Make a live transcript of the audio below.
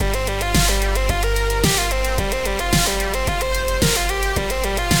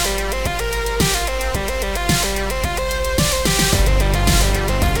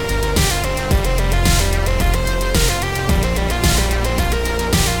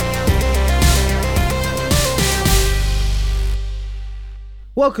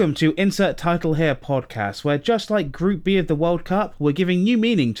Welcome to Insert Title Here podcast, where just like Group B of the World Cup, we're giving new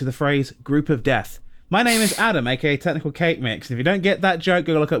meaning to the phrase Group of Death. My name is Adam, aka Technical Cake Mix, and if you don't get that joke,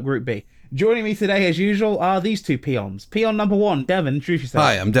 go look up Group B. Joining me today, as usual, are these two peons. Peon number one, Devin, introduce yourself.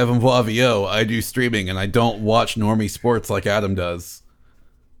 Hi, I'm Devin Vlavio. I do streaming, and I don't watch normie sports like Adam does.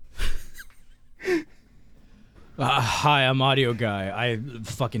 Hi, I'm Audio Guy. I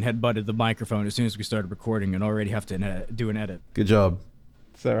fucking headbutted the microphone as soon as we started recording and already have to do an edit. Good job.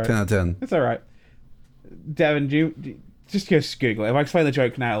 It's alright. 10 out of 10. It's alright. Devin, just go Google it. If I explain the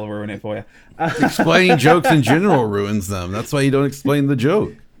joke now, it'll ruin it for you. Explaining jokes in general ruins them. That's why you don't explain the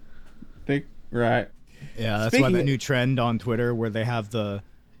joke. Right. Yeah, that's Speaking why that of- new trend on Twitter where they have the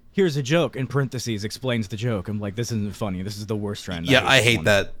here's a joke in parentheses explains the joke. I'm like, this isn't funny. This is the worst trend. Yeah, I hate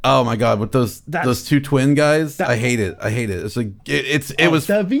that. Oh my god, with those two twin guys, I hate it. I hate it. It's like it was.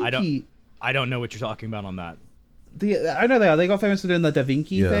 Da Vinci. I don't know what you're talking about on that. I know they are. They got famous for doing the Da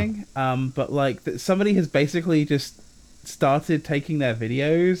Vinci Yeah. thing. But like somebody has basically just started taking their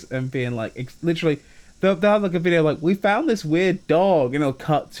videos and being like, literally, they'll have like a video like, we found this weird dog, and it'll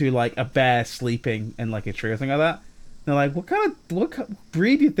cut to like a bear sleeping in like a tree or something like that. And they're like, what kind of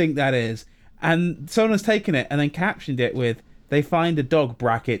breed do you think that is? And someone has taken it and then captioned it with, they find a dog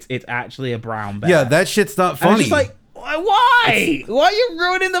brackets. It's actually a brown bear. Yeah, that shit's not And funny. it's just like, why? Why are you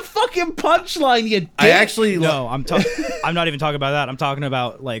ruining the fucking punchline, you dick? I actually No, I'm not even talking about that. I'm talking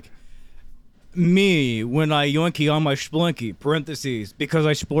about like me when I yoinky on my splunky parentheses because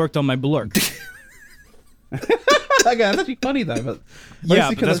I splurked on my blurk. Okay, that's actually funny though, but Yeah,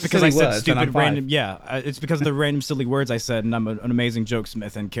 mostly but that's of because I silly said words, and I'm stupid five. random. Yeah, it's because of the random silly words I said, and I'm an amazing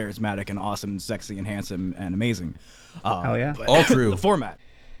jokesmith and charismatic and awesome and sexy and handsome and amazing. Hell yeah. but All true. The format.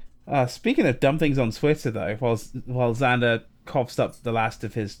 Speaking of dumb things on Twitter, though, while Xander coughs up the last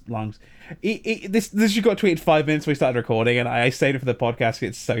of his lungs, this just got tweeted 5 minutes before we started recording, and I saved it for the podcast because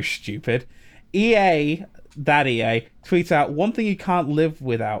it's so stupid. EA tweets out, one thing you can't live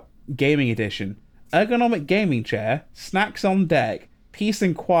without, gaming edition, ergonomic gaming chair, snacks on deck, peace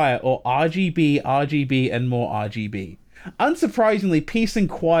and quiet, or RGB, and more RGB. Unsurprisingly, peace and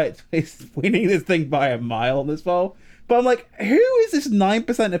quiet is winning this thing by a mile on this poll. But I'm like, who is this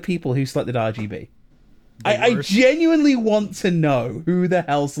 9% of people who selected RGB? I genuinely want to know who the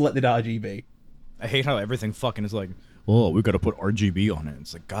hell selected RGB. I hate how everything fucking is like, oh, we gotta put RGB on it.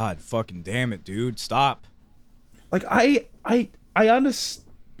 It's like, God fucking damn it, dude, stop. Like, I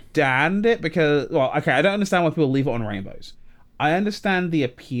understand it because, well, okay, I don't understand why people leave it on rainbows. I understand the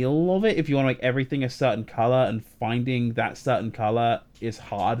appeal of it if you want to make everything a certain color, and finding that certain color is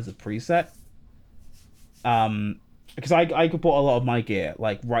hard as a preset. Because I could put a lot of my gear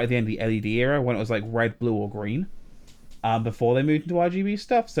like right at the end of the LED era when it was like red, blue, or green. Before they moved into RGB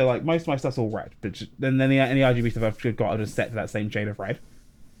stuff, so like most of my stuff's all red, but then any RGB stuff I've got, I've just set to that same shade of red.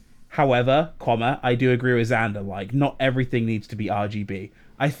 However, I do agree with Xander. Like, not everything needs to be RGB.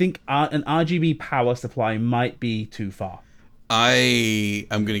 I think an RGB power supply might be too far. I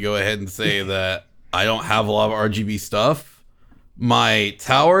am going to go ahead and say that I don't have a lot of RGB stuff. My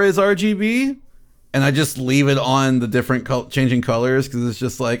tower is RGB, and I just leave it on the different changing colors because it's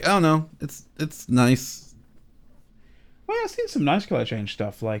just like, I don't know, it's nice. Well, I've seen some nice color change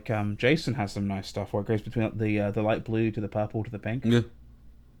stuff. Like Jason has some nice stuff where it goes between the light blue to the purple to the pink. Yeah.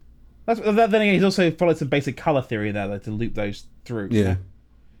 Then again, he's also followed some basic color theory there to loop those through. Yeah.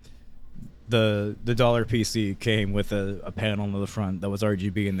 The dollar PC came with a panel on the front that was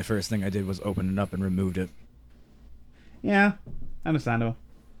RGB, and the first thing I did was open it up and removed it. Yeah, understandable.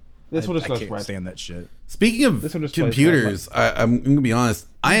 This one just I goes can't red. stand that shit. Speaking This of one just plays computers, I'm going to be honest.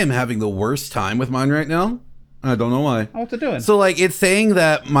 I am having the worst time with mine right now. I don't know why. Oh, what's it doing? So, like, it's saying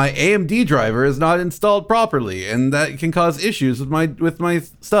that my AMD driver is not installed properly, and that can cause issues with my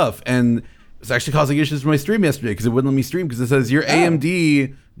stuff. And it's actually causing issues with my stream yesterday because it wouldn't let me stream because it says your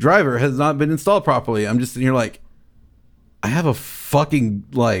AMD driver has not been installed properly. I'm just sitting here like, I have a fucking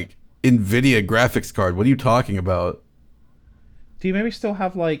like NVIDIA graphics card. What are you talking about? Do you maybe still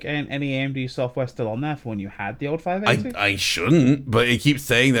have like any AMD software still on there for when you had the old 580? I shouldn't, but it keeps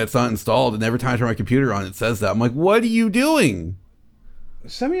saying that it's not installed, and every time I turn my computer on, it says that. I'm like, what are you doing?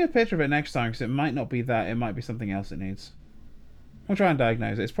 Send me a picture of it next time, because it might not be that. It might be something else it needs. We'll try and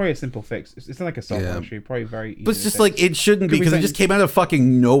diagnose it. It's probably a simple fix. It's not like a software issue. Probably very easy. But it's to just fix. like, it shouldn't be, Could we because it say- just came out of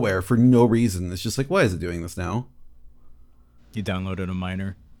fucking nowhere for no reason. It's just like, why is it doing this now? You downloaded a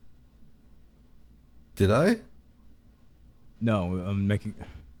miner. Did I? No, I'm making.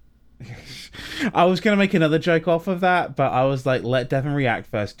 I was going to make another joke off of that, but I was like, let Devin react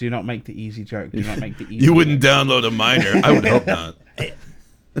first. Do not make the easy joke. Do not make the easy You wouldn't joke. download a miner. I would hope not.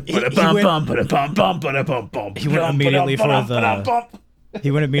 He went immediately for the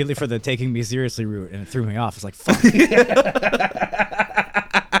He went immediately for the taking me seriously route, and it threw me off. It's like, fuck.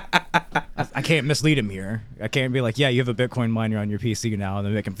 I can't mislead him here. I can't be like, yeah, you have a Bitcoin miner on your PC now, and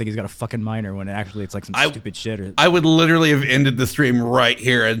then make him think he's got a fucking miner when actually it's like some stupid shit. Or I would literally have ended the stream right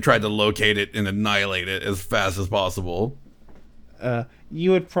here and tried to locate it and annihilate it as fast as possible.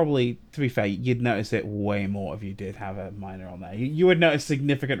 You would probably, to be fair, you'd notice it way more if you did have a miner on there. You would notice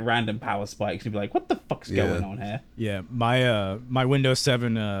significant random power spikes. You'd be like, what the fuck's going on here? Yeah, my Windows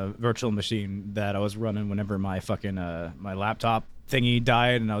 7 virtual machine that I was running whenever my fucking my laptop thingy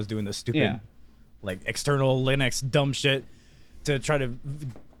died, and I was doing this stupid like external Linux dumb shit to try to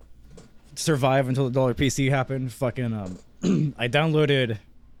survive until the dollar PC happened. Fucking I downloaded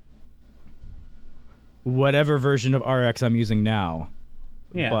whatever version of RX I'm using now.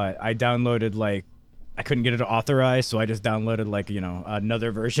 Yeah. But I downloaded like I couldn't get it to authorize, so I just downloaded like, you know,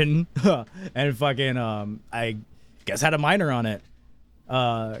 another version and fucking I guess had a miner on it.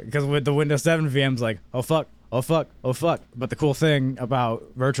 Because with the Windows 7 VMs, like, oh fuck. But the cool thing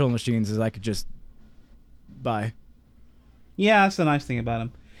about virtual machines is I could just buy. Yeah, that's the nice thing about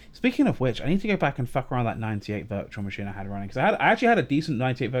them. Speaking of which, I need to go back and fuck around that 98 virtual machine I had running, because I actually had a decent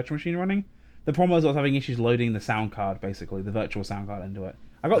 98 virtual machine running. The problem was I was having issues loading the sound card, basically, the virtual sound card into it.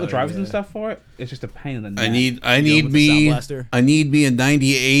 I got the drivers and stuff for it. It's just a pain in the neck. I need me a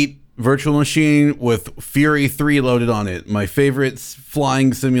 98 virtual machine with Fury 3 loaded on it. My favorite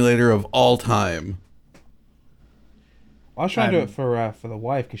flying simulator of all time. I was trying to do it for the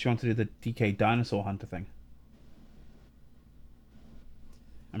wife because she wanted to do the DK Dinosaur Hunter thing.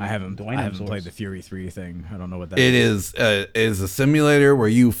 I haven't played the Fury 3 thing. I don't know what that is. It is a simulator where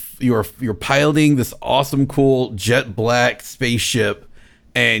you're piloting this awesome, cool jet black spaceship,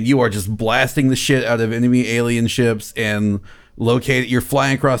 and you are just blasting the shit out of enemy alien ships and you're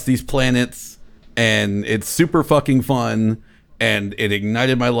flying across these planets, and it's super fucking fun. And it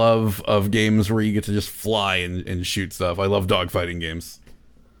ignited my love of games where you get to just fly and shoot stuff. I love dogfighting games.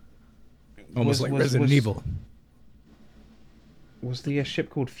 Almost like Resident Evil. Was the ship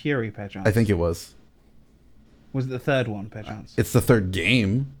called Fury, perchance? I think it was. Was it the third one, perchance? It's the third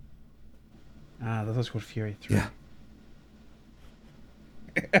game. Ah, that was called Fury 3. Yeah.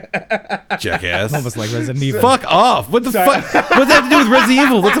 Jackass. Almost like Resident Evil. Fuck off! What the fuck? What's that have to do with Resident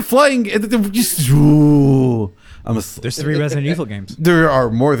Evil? That's a flying. Just. Ooh. There's 3 Resident Evil games. There are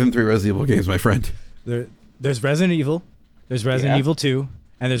more than 3 Resident Evil games, my friend. There's Resident Evil, there's Resident Evil 2,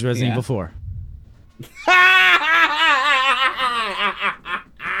 and there's Resident Evil 4.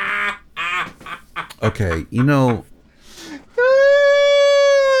 Okay, you know.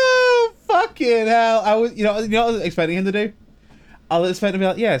 Fucking hell! I was, you know what I was expecting him to do? I was expecting him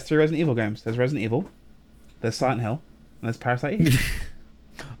to be like, yeah, it's 3 Resident Evil games. There's Resident Evil, there's Silent Hill, and there's Parasite Eve.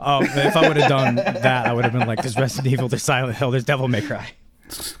 Oh, if I would have done that, I would have been like, there's Resident Evil, there's Silent Hill, there's Devil May Cry.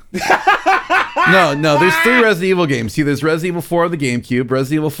 No, there's 3 Resident Evil games. See, there's Resident Evil 4 on the GameCube,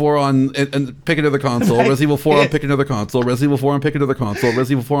 Resident Evil 4 on and pick another console, Resident Evil 4 on pick another console, Resident Evil 4 on pick another console,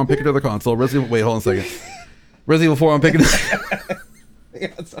 Resident Evil 4 on pick another console, wait, hold on a second. Resident Evil 4 on pick another.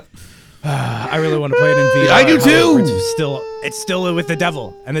 I really want to play it in VR. I do too. It's still with the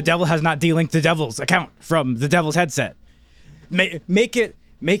devil, and the devil has not delinked the devil's account from the devil's headset. Make it.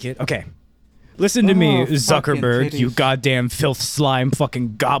 Okay. Listen to me, Zuckerberg, you goddamn filth slime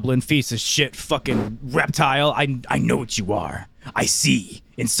fucking goblin piece of shit fucking reptile. I know what you are. I see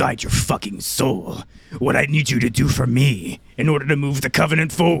inside your fucking soul what I need you to do for me in order to move the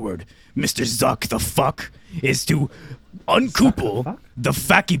covenant forward, Mr. Zuck the fuck, is to uncouple the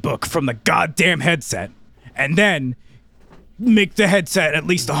Facky book from the goddamn headset and then make the headset at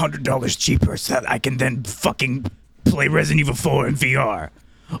least $100 cheaper so that I can then fucking play Resident Evil 4 in VR.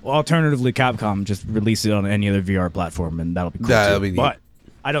 Alternatively, Capcom just release it on any other VR platform, and that'll be cool too. But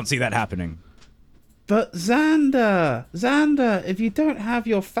I don't see that happening. But Xander, if you don't have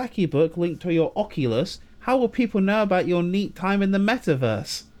your Facky book linked to your Oculus, how will people know about your neat time in the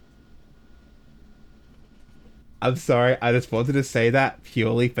metaverse? I'm sorry, I just wanted to say that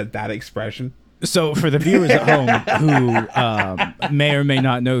purely for that expression. So for the viewers at home who may or may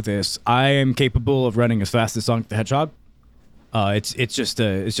not know this, I am capable of running as fast as Sonic the Hedgehog. It's just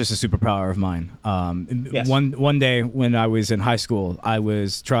a superpower of mine. Yes. One day when I was in high school, I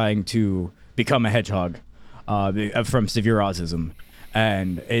was trying to become a hedgehog from severe autism,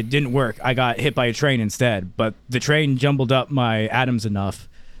 and it didn't work. I got hit by a train instead, but the train jumbled up my atoms enough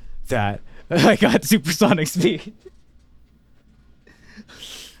that I got supersonic speed.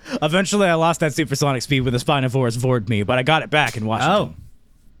 Eventually, I lost that supersonic speed when the Spinosaurus vored me, but I got it back in Washington.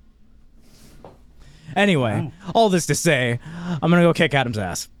 Anyway, all this to say, I'm gonna go kick Adam's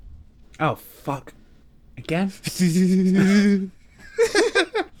ass. Oh, fuck. Again?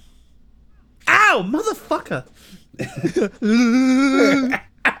 Ow, motherfucker!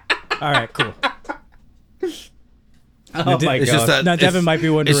 All right, cool. Oh my It's god! just that Now, Devin it's- might be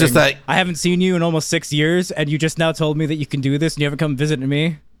wondering. It's just that I haven't seen you in almost 6 years, and you just now told me that you can do this, and you haven't come visiting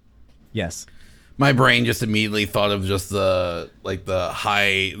me. Yes. my brain just immediately thought of just the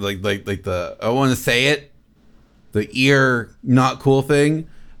high the I want to say it, the ear not cool thing,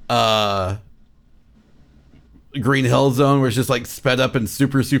 Green Hill Zone, where it's just like sped up and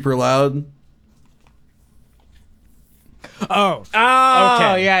super loud. Oh. Oh,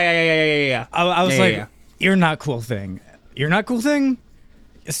 Okay. yeah. I was Yeah, like, yeah. you're not cool thing. You're not cool thing?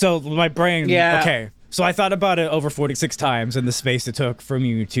 So my brain, Yeah. okay. So I thought about it over 46 times in the space it took from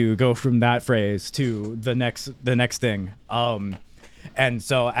you to go from that phrase to the next thing. And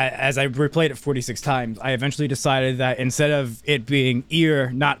so as I replayed it 46 times, I eventually decided that instead of it being ear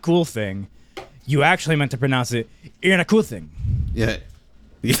not cool thing, you actually meant to pronounce it ear not cool thing. Yeah.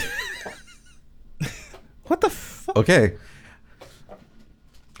 What the fuck? Okay.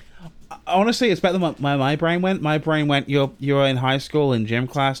 Honestly, it's better than what my brain went. My brain went, you're in high school in gym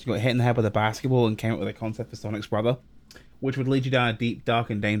class, you got hit in the head with a basketball and came up with a concept for Sonic's brother, which would lead you down a deep, dark,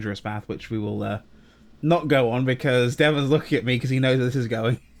 and dangerous path, which we will not go on because Devin's looking at me because he knows where this is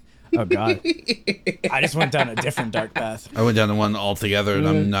going. Oh, God. I just went down a different dark path. I went down to one altogether, and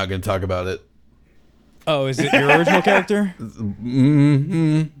I'm not going to talk about it. Oh, is it your original character?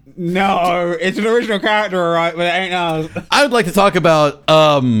 No, it's an original character, alright, but it ain't ours. I would like to talk about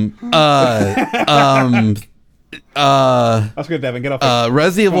That's good, Devin. Get off it.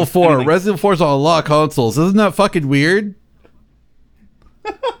 Resident Evil 4. anything. Resident Evil 4 is on a lot of consoles. Isn't that fucking weird?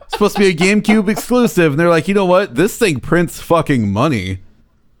 It's supposed to be a GameCube exclusive, and they're like, you know what? This thing prints fucking money.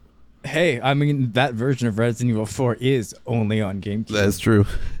 Hey, I mean, that version of Resident Evil 4 is only on GameCube. That's true.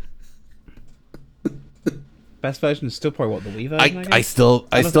 Best version is still probably what, the Wii version, I I guess? still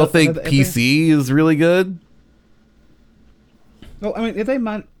think PC is really good. Well, I mean, if they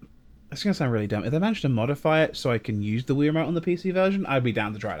it's gonna sound really dumb. If they managed to modify it so I can use the Wii remote on the PC version, I'd be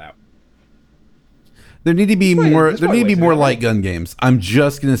down to try it out. There need to be probably- more. there's There need to probably be ways to more do it. light gun games. I'm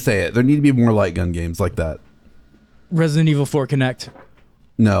just gonna say it. There need to be more light gun games like that. Resident Evil 4 Connect.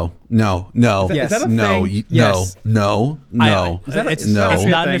 No. Yes. Is that a No, thing? Yes. no. Is that a- It's, is that a it's thing?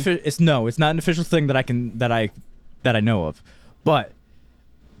 not an it's not an official thing that I know of. But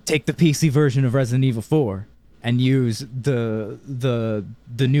take the PC version of Resident Evil 4 and use the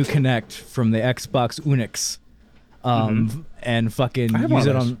new Connect from the Xbox Unix, and fucking I have use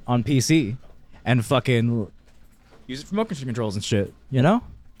one it of those. on PC, and fucking use it for motion controls and shit. You know?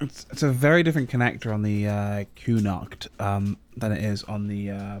 It's a very different connector on the QNOCT than it is on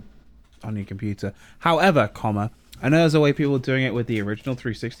the on your computer. However, I know there's a way people are doing it with the original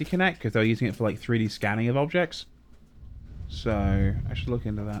 360 Connect because they're using it for like 3D scanning of objects. So I should look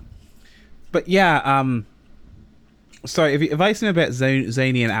into that. But yeah, sorry if I seem a bit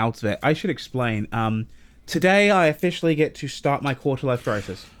zany and out of it, I should explain. Today I officially get to start my quarter life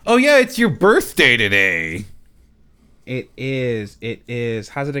crisis. Oh yeah, it's your birthday today. It is.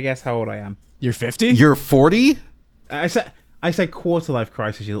 Hazard a guess how old I am. You're 50? You're 40. I said quarter life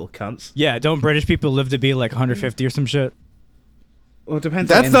crisis, you little cunts. Yeah, don't British people live to be like 150 or some shit? Well, it depends.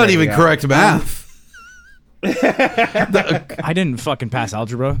 That's on not the even end correct math. I didn't fucking pass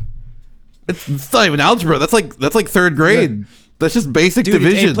algebra. It's not even algebra. That's like third grade. That's just basic Dude,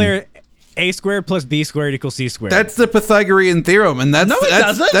 division. A squared plus B squared equals C squared. That's the Pythagorean theorem, and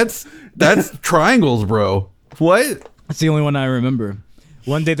that's that's triangles, bro. What? That's the only one I remember.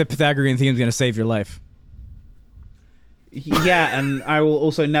 One day the Pythagorean theorem is gonna save your life. Yeah, and I will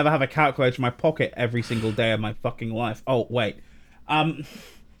also never have a calculator in my pocket every single day of my fucking life. Oh wait, God,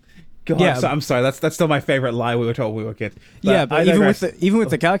 Yeah, I'm sorry. That's still my favorite lie we were told when we were kids. Yeah, but I even with digress.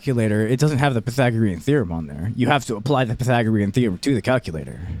 the calculator, it doesn't have the Pythagorean theorem on there. You have to apply the Pythagorean theorem to the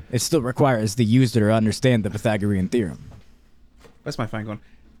calculator. It still requires the user to understand the Pythagorean theorem. Where's my phone gone?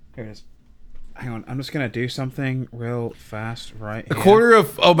 Here it is. Hang on, I'm just gonna do something real fast right A here. quarter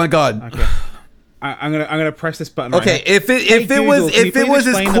of? Oh my god. Okay. I'm gonna press this button. Okay, right here. if it Hey, Google, was can you if it please was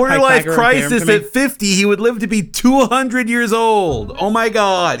his explain the quarter life Pythagorean theorem crisis to me? at 50, he would live to be 200 years old. Oh my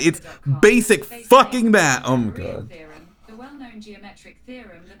god, it's basic fucking math. Oh my god. The well-known geometric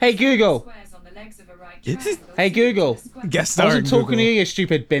theorem that Hey, Google. squares on the legs of a right It's- triangle Hey, Google. is square. Guest I star wasn't in talking to Google. you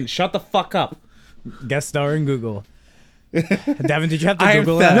stupid bitch. Shut the fuck up. Guest star in Google. Devin, did you have to I am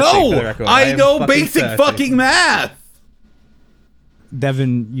Google fat. that? For the No, record, I I am know fucking basic thirsty. fucking math.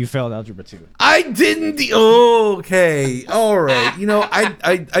 Devin, you failed algebra 2. I didn't. Okay, all right. You know,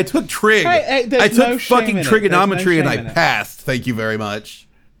 I took trig. Hey, there's I took no shame fucking in it. trigonometry There's no and shame I in it. passed. Thank you very much.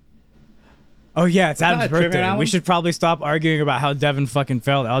 Oh yeah, it's Adam's that a trivia, birthday. Alan? We should probably stop arguing about how Devin fucking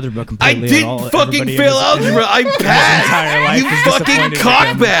failed algebra I completely. didn't and all- fucking everybody in fail this- algebra. I entire passed. life You is fucking disappointed in him.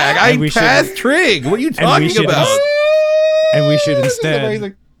 cockbag. I And we should- passed trig. What are you we talking should- about? And we should This is instead,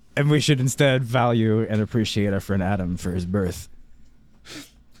 amazing. and we should instead value and appreciate our friend Adam for his birth.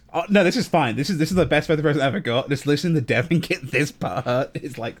 Oh, no, this is fine. This is the best birthday present I ever got. Just listening to Devin get this part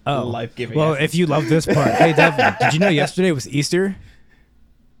is like life giving. Well, if you love this part, hey Devin, did you know yesterday was Easter?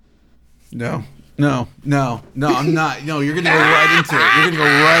 No. I'm not. No, you're gonna go right into it. You're gonna go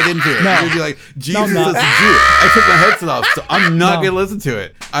right into it. No. You're gonna be like, Jesus I'm is a not. Jew. I took my headset off, so I'm not No. gonna listen to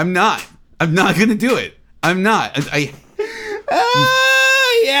it. I'm not gonna do it. I'm not.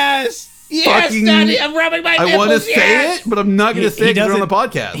 Yes, Fucking- Daddy, I'm rubbing my I want to nipples, say yes! it, but I'm not gonna say it 'cause we're on the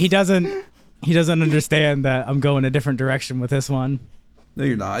doesn't- podcast. He doesn't understand that I'm going a different direction with this one. No,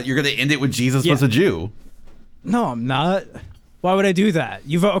 you're not. You're gonna end it with Jesus Yeah. was a Jew. No, I'm not. Why would I do that?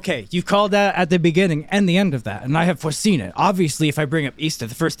 You called that at the beginning and the end of that, and I have foreseen it. Obviously, if I bring up Easter,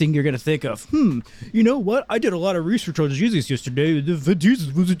 the first thing you're gonna think of, you know what? I did a lot of research on Jesus yesterday.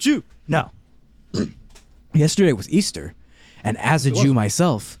 Jesus was a Jew. No. Yesterday was Easter, and as a Jew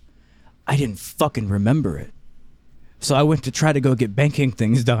myself, I didn't fucking remember it. So I went to try to go get banking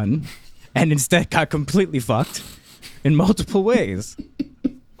things done, and instead got completely fucked in multiple ways.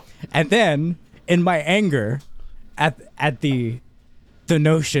 And then, in my anger, at the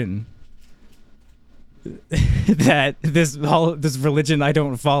notion that this religion I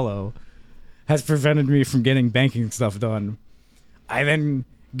don't follow has prevented me from getting banking stuff done, I then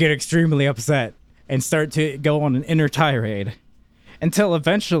get extremely upset and start to go on an inner tirade until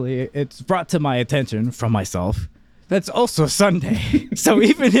eventually it's brought to my attention from myself that's also Sunday. So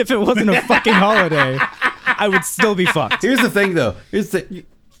even if it wasn't a fucking holiday, I would still be fucked. Here's the thing, though.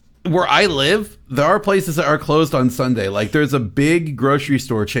 Where I live, there are places that are closed on Sunday. Like there's a big grocery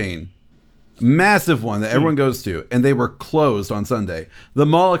store chain, massive one that everyone goes to, and they were closed on Sunday. The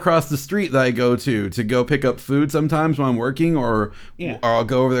mall across the street that I go to go pick up food sometimes when I'm working, or I'll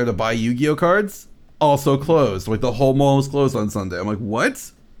go over there to buy Yu-Gi-Oh cards, also closed. Like the whole mall is closed on Sunday. I'm like,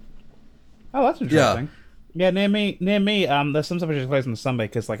 what? Oh, that's interesting. Yeah, near me, there's some stuff which is closed on Sunday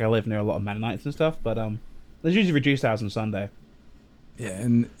because like I live near a lot of Mennonites and stuff, but there's usually reduced hours on Sunday. Yeah,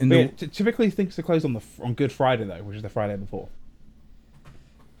 and But yeah, typically things are closed on Good Friday though, which is the Friday before.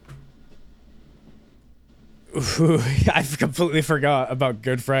 I've completely forgot about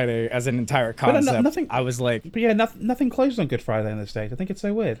Good Friday as an entire But concept. nothing. I was like, But yeah, nothing closes on Good Friday in the States. I think it's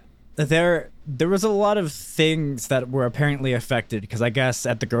so weird. there was a lot of things that were apparently affected because I guess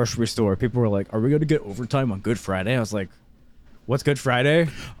at the grocery store people were like, "Are we going to get overtime on Good Friday?" I was like, "What's Good Friday?"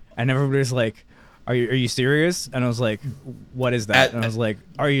 And everybody was like, Are you serious?" And I was like, "What is that?" And I was like,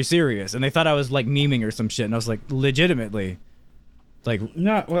 "Are you serious?" And they thought I was like memeing or some shit. And I was like, legitimately, like,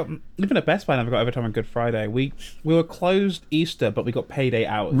 No, well, even at Best Buy never got overtime on Good Friday. We were closed Easter, but we got paid 8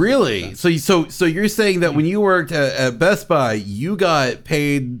 hours. Really? So you're saying that when you worked at Best Buy, you got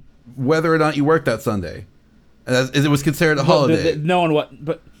paid whether or not you worked that Sunday? It was considered a holiday. No one worked,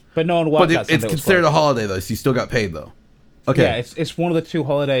 but no one worked. But that Sunday. it's It was considered closed. a holiday though, so you still got paid though. Okay. Yeah, it's one of the 2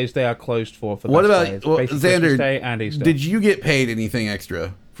 holidays they are closed for. What Best Buy. about It's basically Christmas Xander? Day and Easter. Did you get paid anything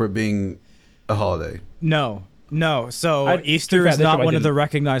extra for being a holiday? no. So I- to Easter be fair, is this not time I one of the didn't.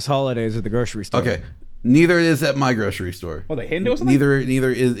 recognized holidays at the grocery store. Okay. Neither it is at my grocery store. Well, they Hindu or something? Neither it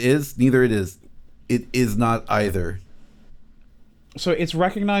is. It is not either. So it's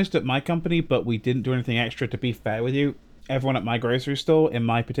recognized at my company, but we didn't do anything extra. To be fair with you, everyone at my grocery store, in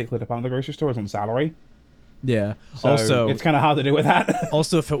my particular department of the grocery store, is on salary. Yeah. So Also, it's kind of hard to do with that.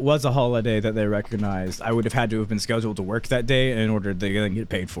 Also, if it was a holiday that they recognized, I would have had to have been scheduled to work that day in order to then get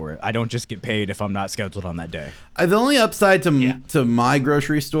paid for it. I don't just get paid if I'm not scheduled on that day. The only upside to my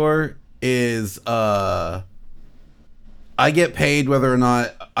grocery store is I get paid whether or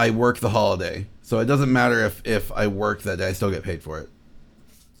not I work the holiday. So it doesn't matter if I work that day, I still get paid for it.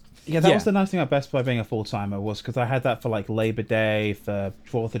 Yeah, that Yeah. was the nice thing about Best Buy being a full-timer, was because I had that for like Labor Day, for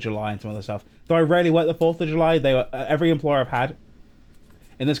 4th of July and some other stuff. Though I rarely work the 4th of July, every employer I've had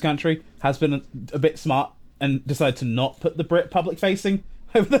in this country has been a bit smart and decided to not put the Brit public facing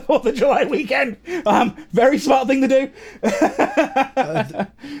over the 4th of July weekend. Very smart thing to do.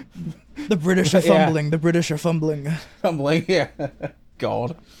 The British are Yeah. fumbling. The British are fumbling. Humbling, yeah.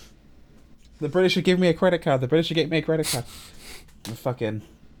 God. The British should give me a credit card. The British should get me a credit card. Fucking...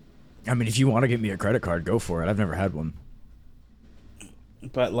 I mean, if you want to get me a credit card, go for it. I've never had one.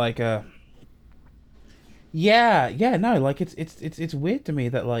 But like no, like it's weird to me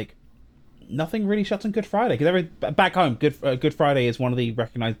that like nothing really shuts on Good Friday, because back home Good Friday is one of the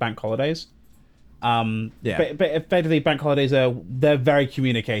recognized bank holidays, Yeah. But effectively, bank holidays they're very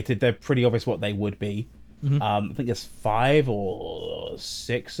communicated. They're pretty obvious what they would be. I think there's 5 or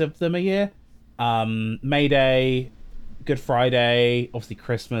 6 of them a year. May Day, Good Friday, obviously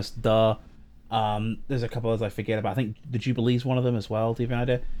Christmas, there's a couple others I forget about. I think the Jubilee's one of them as well. Do you have an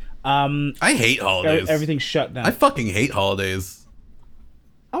idea? I hate holidays. Everything's shut down. I fucking hate holidays.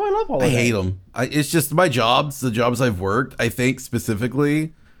 Oh, I love I holidays. hate them. It's just my jobs, the jobs I've worked. I think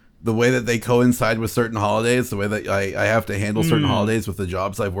specifically the way that they coincide with certain holidays, the way that I have to handle certain holidays with the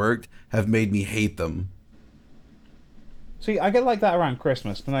jobs I've worked, have made me hate them. See, I get like that around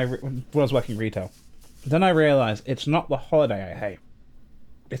Christmas when I was working retail. Then I realize it's not the holiday I hate.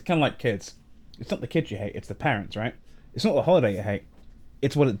 It's kind of like kids. It's not the kids you hate, it's the parents, right? It's not the holiday you hate.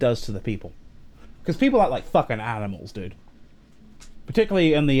 It's what it does to the people. Because people act like fucking animals, dude.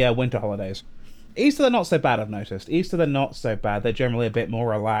 Particularly in the winter holidays. Easter, they're not so bad, I've noticed. Easter, they're not so bad. They're generally a bit more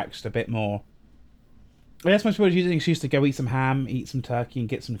relaxed, a bit more... I guess most people are using excuse to go eat some ham, eat some turkey, and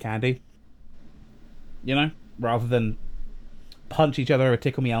get some candy. You know? Rather than punch each other or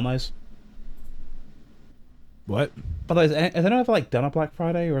tickle me Elmos. What? But has anyone ever like done a Black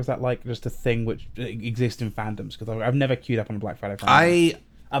Friday, or is that like just a thing which exists in fandoms? Because I've never queued up on a Black Friday.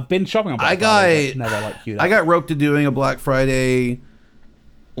 I've been shopping on Black Friday, but never like queued up. I got roped to doing a Black Friday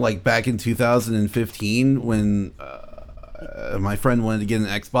like back in 2015 when my friend wanted to get an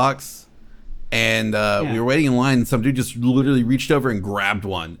Xbox, and we were waiting in line, and some dude just literally reached over and grabbed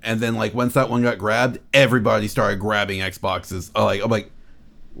one, and then like once that one got grabbed, everybody started grabbing Xboxes. I'm like,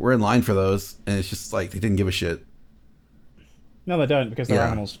 we're in line for those, and it's just like they didn't give a shit. No, they don't, because they're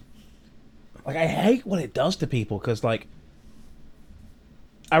animals. Like, I hate what it does to people, because like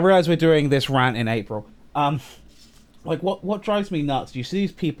I realize we're doing this rant in April. Like what drives me nuts? You see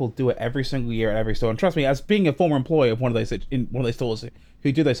these people do it every single year at every store, and trust me, as being a former employee of one of those stores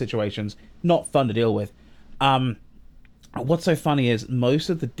who do those situations, not fun to deal with. What's so funny is most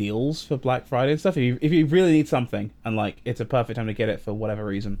of the deals for Black Friday and stuff, if you really need something and like it's a perfect time to get it for whatever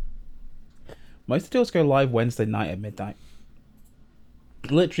reason, most of the deals go live Wednesday night at midnight.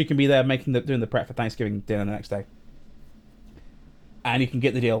 Literally can be there doing the prep for Thanksgiving dinner the next day. And you can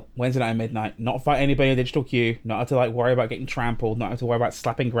get the deal Wednesday night at midnight, not fight anybody in a digital queue, not have to like worry about getting trampled, not have to worry about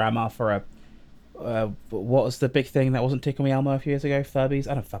slapping grandma for a what was the big thing that wasn't Tickle Me Elmo a few years ago? Furbies?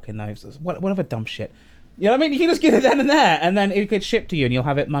 I don't fucking know. Whatever dumb shit. You know what I mean? You can just get it then and there, and then it gets shipped to you, and you'll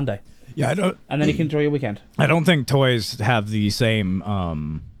have it Monday. Yeah, I don't. And then you can enjoy your weekend. I don't think toys have the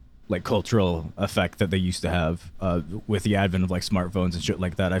same like cultural effect that they used to have with the advent of like smartphones and shit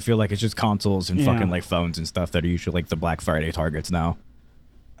like that. I feel like it's just consoles and fucking like phones and stuff that are usually like the Black Friday targets now.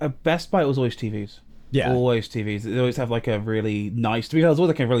 Best Buy was always TVs. Yeah, always TVs. They always have like a really nice. To be honest, always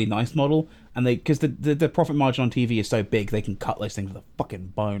like a really nice model, and because the profit margin on TV is so big, they can cut those things with a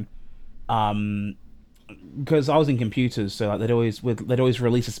fucking bone. Because I was in computers, so like they'd always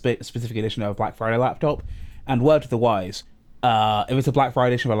release a specific edition of a Black Friday laptop, and word to the wise, if it's a Black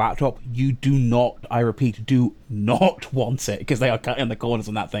Friday edition of a laptop, you do not, I repeat, do not want it, because they are cutting the corners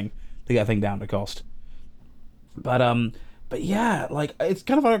on that thing to get that thing down to cost. But yeah, like it's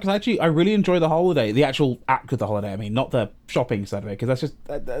kind of hard because actually I really enjoy the holiday, the actual act of the holiday. I mean, not the shopping side of it, because that's just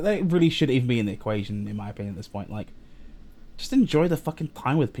that really shouldn't even be in the equation, in my opinion, at this point. Like, just enjoy the fucking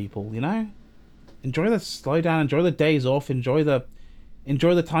time with people, you know. Enjoy the slow down, enjoy the days off, enjoy the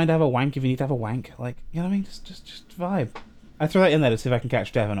time to have a wank if you need to have a wank. Like, you know what I mean? Just vibe. I throw that in there to see if I can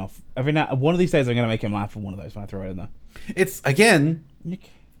catch Devin off. One of these days I'm gonna make him laugh for one of those when I throw it in there.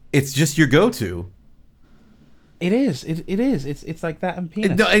 It's just your go-to. It is. It is. It's like that and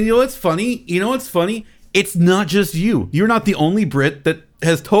penis. And you know what's funny? It's not just you. You're not the only Brit that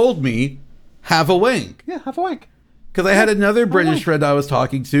has told me have a wank. Yeah, have a wank. Because I had another British friend I was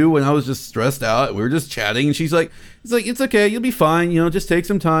talking to when I was just stressed out. We were just chatting, and she's like, "It's okay, you'll be fine. You know, just take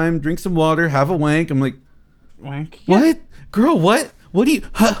some time, drink some water, have a wank." I'm like, "Wank? What, yeah. Girl? What? What do you?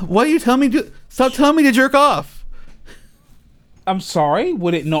 Why are you telling me to? Stop telling me to jerk off." I'm sorry.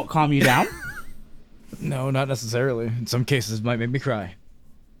 Would it not calm you down? No, not necessarily. In some cases, it might make me cry.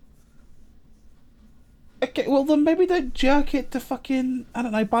 Okay, well then maybe don't jerk it to fucking, I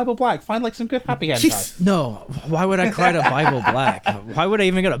don't know, Bible Black. Find like some good happy hentai. No, why would I cry to Bible Black? Why would I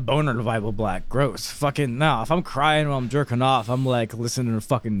even get a boner to Bible Black? Gross. Fucking no. If I'm crying while I'm jerking off, I'm like listening to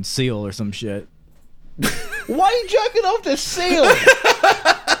fucking Seal or some shit. Why are you jerking off to Seal?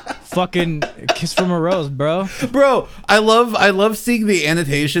 Fucking Kiss from a Rose, bro. Bro, I love seeing the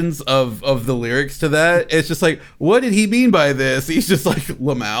annotations of the lyrics to that. It's just like, what did he mean by this? He's just like,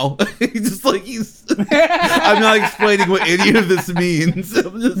 Lamau. I'm not explaining what any of this means.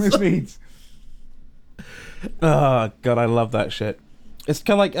 This means. Oh god, I love that shit. It's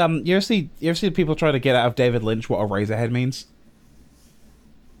kind of like you ever see people try to get out of David Lynch what a Razorhead means?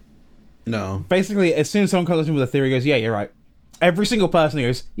 No. Basically, as soon as someone comes up with a theory, he goes, "Yeah, you're right." Every single person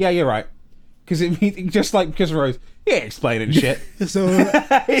goes, "Yeah, you're right," because it means just like Christopher Rose, yeah, explain it, shit. So,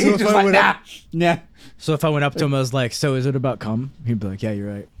 He's if just I like, went up- nah. so if I went up to him, I was like, "So is it about cum?" He'd be like, "Yeah,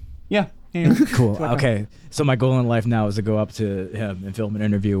 you're right." Yeah. Cool. Okay. So my goal in life now is to go up to him and film an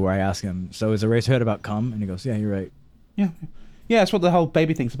interview where I ask him, "So is Eraserhead about cum?" And he goes, "Yeah, you're right. Yeah. Yeah, that's what the whole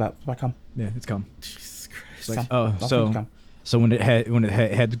baby thing's about. It's about cum. Yeah, it's cum." Jesus Christ. It's like, Oh, nothing's so cum. so when it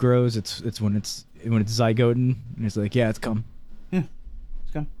head grows, it's when it's zygoting, and it's like, yeah, it's cum. Yeah.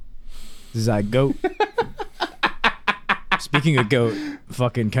 It's cum. Zygote. Speaking of goat,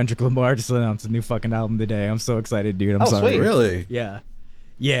 fucking Kendrick Lamar just announced a new fucking album today. I'm so excited, dude. I'm Oh, sorry. sweet. Really? Yeah.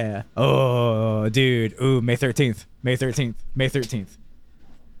 Yeah. Oh, dude. Ooh, May 13th. May 13th. May 13th.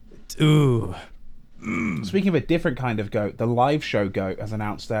 Ooh. Speaking of a different kind of goat, the live show goat has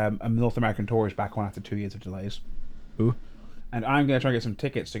announced a North American tour is back on after 2 years of delays. Ooh. And I'm going to try and get some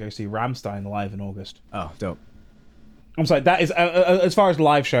tickets to go see Rammstein live in August. Oh, dope. I'm sorry, that is, as far as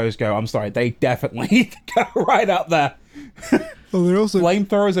live shows go, I'm sorry, they definitely go right up there. Oh, they're also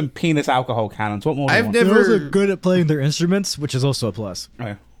Flamethrowers and penis alcohol cannons. What more do you I've want? never- they're also good at playing their instruments, which is also a plus. Oh,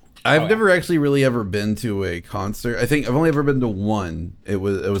 yeah. I've Oh, yeah. never actually really ever been to a concert. I think I've only ever been to one. It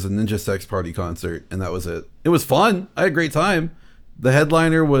was a Ninja Sex Party concert, and that was it. It was fun. I had a great time. The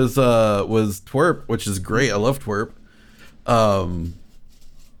headliner was Twerp, which is great. I love Twerp.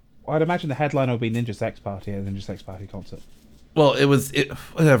 Well, I'd imagine the headliner would be Ninja Sex Party at a Ninja Sex Party concert. Well,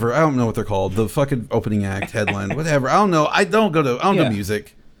 whatever. I don't know what they're called. The fucking opening act, headline, whatever. I don't know. I don't Yeah. do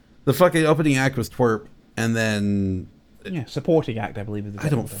music. The fucking opening act was Twerp, and then Yeah, supporting act, I believe. Is the I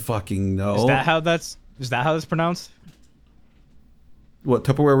don't technical term. fucking know. Is that how that's pronounced? What,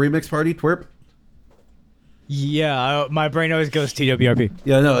 Tupperware Remix Party, Twerp? Yeah, my brain always goes TWRP.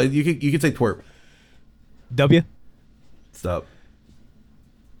 Yeah, no, you can say Twerp. W? Stop.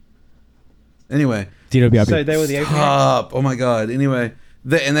 Anyway. TWRP. So they were the opening act? Stop. Oh my god. Anyway,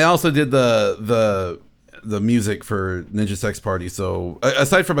 they also did the music for Ninja Sex Party. So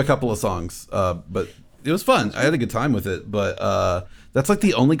aside from a couple of songs, but it was fun. I had a good time with it. But that's like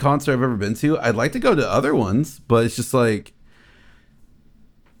the only concert I've ever been to. I'd like to go to other ones, but it's just like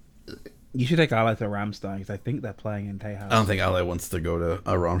You should take Ally to Rammstein because I think they're playing in Tejas. I don't think Ali wants to go to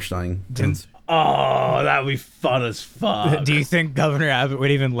a Rammstein. Oh, that would be fun as fuck. Do you think Governor Abbott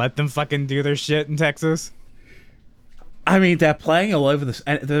would even let them fucking do their shit in Texas? I mean, they're playing all over the.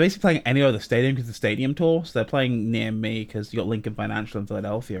 They're basically playing any other stadium because the stadium tour. So they're playing near me because you got Lincoln Financial in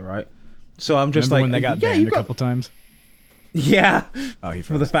Philadelphia, right? So I'm just Remember like, when they got yeah, banned you a got, couple times? yeah, Oh, he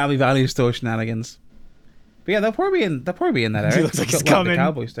for the froze. Family Value Store shenanigans. But yeah, they'll probably be in. They'll probably be in that area. looks like You've he's got, coming. The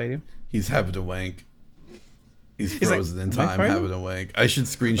Cowboy Stadium. He's having to wank. He's like, frozen in am I time frozen? having a wank. I should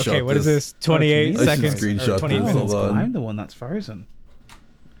screenshot Okay, what is this? 28 I should seconds? screenshot Or 28 this. minutes? Hold on. I'm the one that's frozen.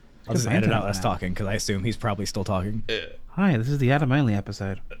 I'll just edit out us talking because I assume he's probably still talking. Hi, this is the Adam Only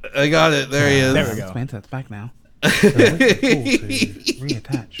episode. I got it. There he is. There we go. My internet's back now. So let's get Paul to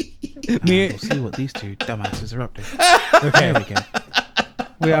reattach. Me- And we'll see what these two dumbasses are up to. Okay. There we go.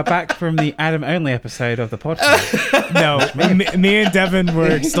 We are back from the Adam Only episode of the podcast. No, me and Devin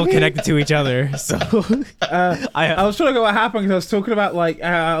were still connected to each other, so I was trying to go what happened because I was talking about like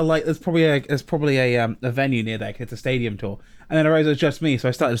there's probably a venue near there. It's a stadium tour, and then I realized it was just me, so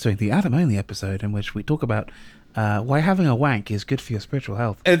I started just doing the Adam Only episode in which we talk about why having a wank is good for your spiritual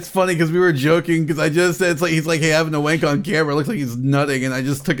health. It's funny because we were joking because I just said it's like he's like, hey, having a wank on camera. It looks like he's nutting, and I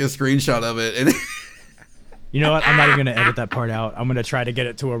just took a screenshot of it. And you know what? I'm not even gonna edit that part out. I'm gonna try to get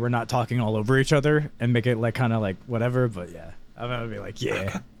it to where we're not talking all over each other and make it like kind of like whatever. But yeah, I'm gonna be like,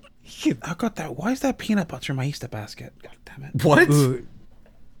 yeah. I got that. Why is there peanut butter in my Easter basket? God damn it! what? Ooh,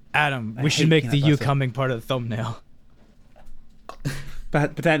 Adam, I we should hate make the peanut you butter. coming part of the thumbnail.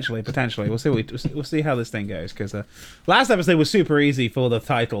 But potentially, we'll see. We'll see how this thing goes because last episode was super easy for the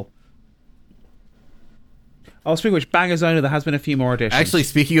title. I'll speak of which Bangers Only. There has been a few more additions. Actually,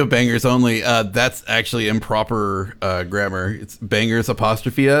 speaking of bangers only, that's actually improper grammar. It's bangers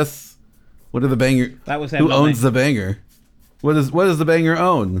apostrophe s. What are the banger? That was who him owns lying. the banger? What does the banger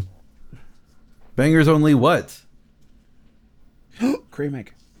own? Bangers only what? cream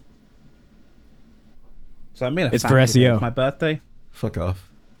egg. So I made a It's for family day. SEO. It's my birthday. Fuck off.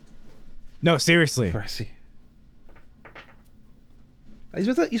 No, seriously. For SEO.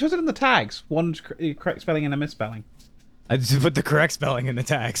 You're supposed to in the tags. One correct spelling and a misspelling. I just put the correct spelling in the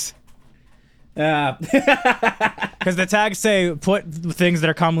tags. Because the tags say put things that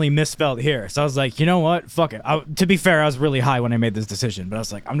are commonly misspelled here. So I was like, you know what? Fuck it. To be fair, I was really high when I made this decision, but I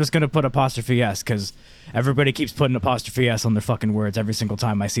was like, I'm just gonna put apostrophe S because everybody keeps putting apostrophe S on their fucking words every single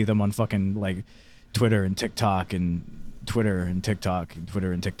time I see them on fucking like Twitter and TikTok and Twitter and TikTok and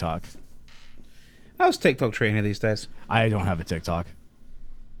Twitter and TikTok. How's TikTok treating you these days? I don't have a TikTok.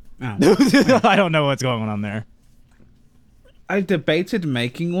 Oh. I don't know what's going on there. I debated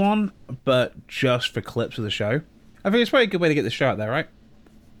making one, but just for clips of the show. I think it's probably a good way to get the show out there, right?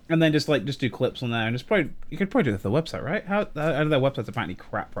 And then just do clips on there, and you could probably do that for the website, right? How their website's apparently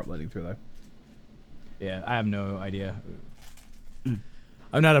crap for uploading through though. Yeah, I have no idea.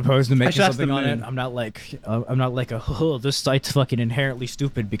 I'm not opposed to making something on it. I'm not like oh, this site's fucking inherently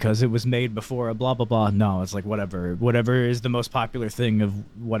stupid because it was made before a blah blah blah. No, it's like whatever is the most popular thing of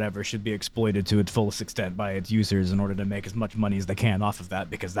whatever should be exploited to its fullest extent by its users in order to make as much money as they can off of that,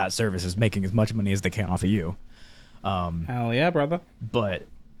 because that service is making as much money as they can off of you. Hell yeah, brother. But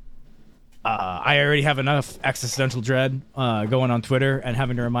I already have enough existential dread going on Twitter and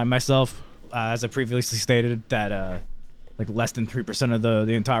having to remind myself, as I previously stated, that like less than 3% of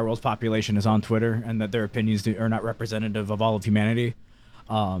the entire world's population is on Twitter, and that their opinions are not representative of all of humanity.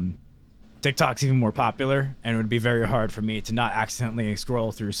 TikTok's even more popular, and it would be very hard for me to not accidentally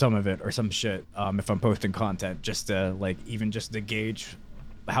scroll through some of it or some shit if I'm posting content, just to just to gauge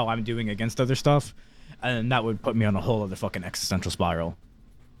how I'm doing against other stuff, and that would put me on a whole other fucking existential spiral.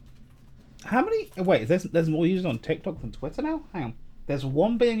 How many? Wait, there's more users on TikTok than Twitter now? Hang on. There's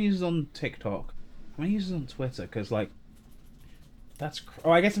 1 billion users on TikTok. How many users on Twitter? Because like,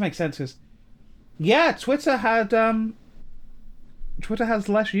 I guess it makes sense. Because yeah, Twitter has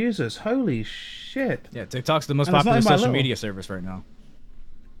less users. Holy shit. Yeah, TikTok's the most And it's not popular in my social little. media service right now.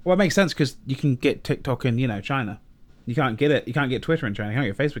 Well, it makes sense because you can get TikTok in China. You can't get it. You can't get Twitter in China. You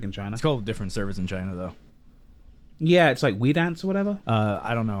can't get Facebook in China. It's called different servers in China though. Yeah, it's like WeDance or whatever.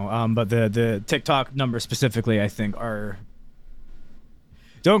 I don't know. But the TikTok numbers specifically, I think, are.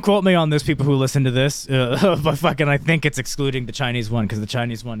 Don't quote me on this, people who listen to this, but fucking, I think it's excluding the Chinese one, because the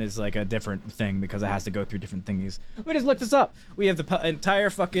Chinese one is like a different thing because it has to go through different thingies. We just looked this up. We have the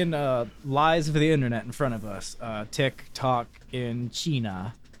entire fucking lies of the internet in front of us. TikTok in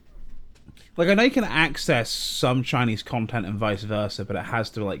China. Like, I know you can access some Chinese content and vice versa, but it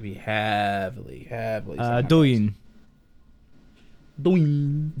has to like be heavily. Douyin.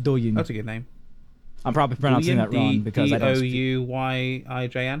 Douyin. That's a good name. I'm probably pronouncing that wrong because I don't speak.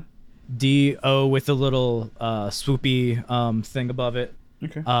 Douyijn. D-O with a little swoopy thing above it.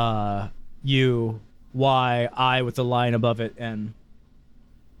 Okay. U-Y-I with the line above it, and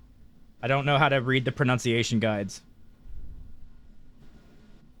I don't know how to read the pronunciation guides.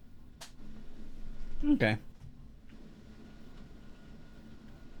 Okay.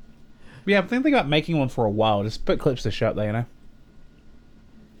 Yeah, I've been thinking about making one for a while. Just put clips to show up there, you know?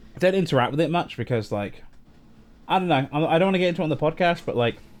 I don't interact with it much because, like, I don't know. I don't want to get into it on the podcast, but,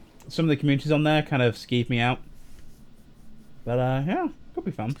 like, some of the communities on there kind of skeeve me out. But, yeah, could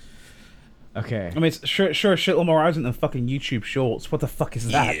be fun. Okay. I mean, it's sure a shitload more urgent than fucking YouTube Shorts. What the fuck is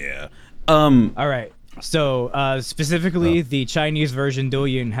that? Yeah. All right. So, specifically, the Chinese version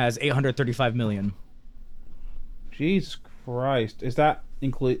Douyin has 835 million. Jesus Christ. Is that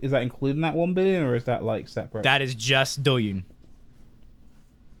including that 1 billion, or is that, like, separate? That is just Douyin.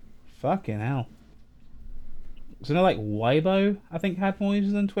 Fucking hell. So, like, Weibo, I think, had more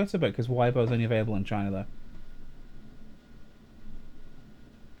users than Twitter, but because Weibo is only available in China,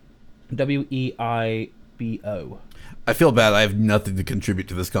 though. Weibo. I feel bad. I have nothing to contribute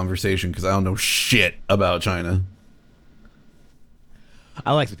to this conversation because I don't know shit about China.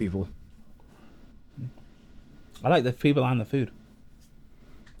 I like the people. I like the people and the food.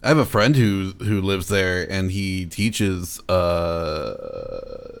 I have a friend who lives there, and he teaches.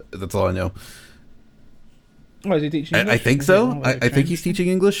 That's all I know. Oh, is he teaching English? I think so. I think he's teaching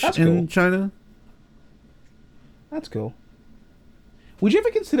English That's in cool. China. That's cool. Would you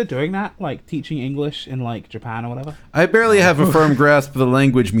ever consider doing that, like teaching English in like Japan or whatever? I barely have a firm grasp of the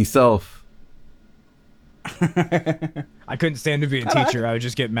language myself. I couldn't stand to be a teacher. I would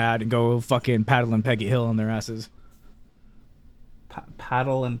just get mad and go fucking paddling Peggy Hill on their asses.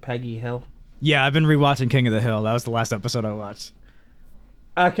 Paddle and Peggy Hill. Yeah, I've been rewatching King of the Hill. That was the last episode I watched.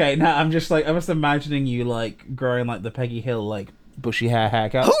 Okay, now I'm just imagining you like growing like the Peggy Hill like bushy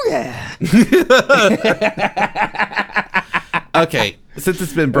haircut. Oh yeah. Okay, since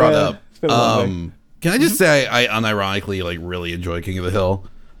it's been brought up, it's been a long day. can I just say I unironically like really enjoy King of the Hill,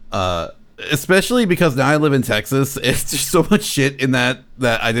 especially because now I live in Texas. It's just so much shit in that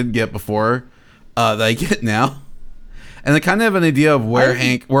I didn't get before that I get now, and I kind of have an idea of where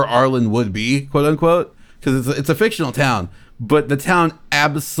Arlen would be, quote unquote, because it's a fictional town, but the town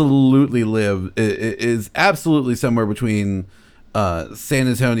absolutely is absolutely somewhere between San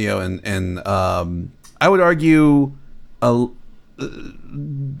Antonio and I would argue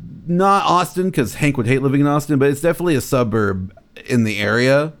not Austin, because Hank would hate living in Austin, but it's definitely a suburb in the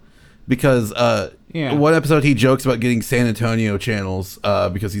area, because one episode he jokes about getting San Antonio channels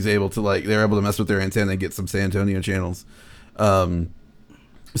because he's able to they're able to mess with their antenna and get some San Antonio channels.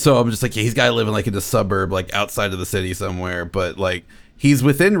 So I'm just like, he's got to live in a suburb, outside of the city somewhere, but he's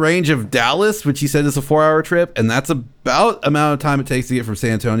within range of Dallas, which he said is a 4-hour trip, and that's about amount of time it takes to get from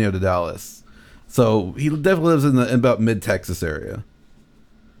San Antonio to Dallas. So he definitely lives in about mid-Texas area.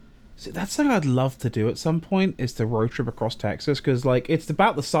 See, that's something I'd love to do at some point, is to road trip across Texas, because it's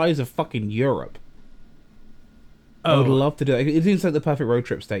about the size of fucking Europe. I would love to do it. It seems like the perfect road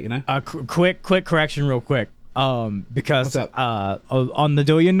trip state, you know? Quick correction real quick. Because What's up? on the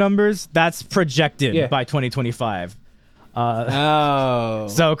Doyen numbers, that's projected by 2025.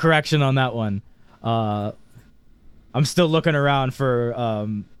 So correction on that one. I'm still looking around for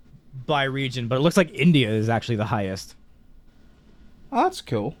by region, but it looks like India is actually the highest. Oh, that's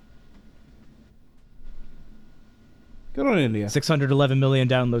cool. Good on India. 611 million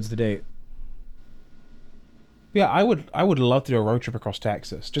downloads to date. Yeah, I would love to do a road trip across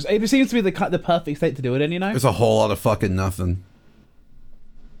Texas. Just it seems to be the perfect state to do it in, you know? There's a whole lot of fucking nothing.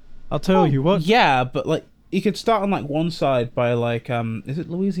 I'll tell you what. Yeah, but you could start on one side by is it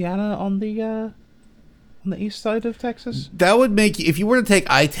Louisiana on the east side of Texas? That would make if you were to take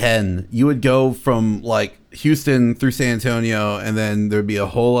I-10, you would go from Houston through San Antonio, and then there'd be a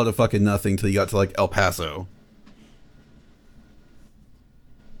whole lot of fucking nothing till you got to El Paso.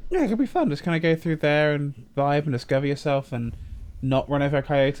 Yeah, it could be fun. Just kind of go through there and vibe and discover yourself and not run over a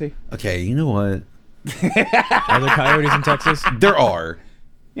coyote. Okay, you know what? Are there coyotes in Texas? There are.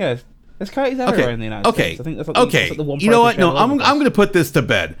 Yeah, there's coyotes everywhere in the United States. I think that's that's the one you know what? No, place. I'm going to put this to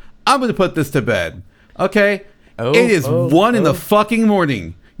bed. Okay? Oh, it is 1 in the fucking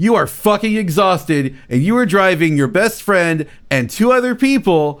morning. You are fucking exhausted, and you are driving your best friend and 2 other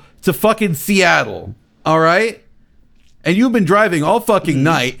people to fucking Seattle. All right? And you've been driving all fucking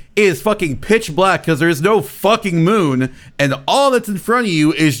night. It is fucking pitch black because there's no fucking moon, and all that's in front of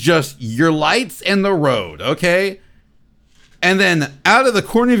you is just your lights and the road, okay? And then out of the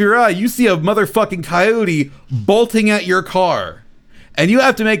corner of your eye, you see a motherfucking coyote bolting at your car. And you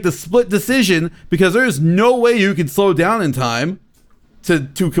have to make the split decision because there's no way you can slow down in time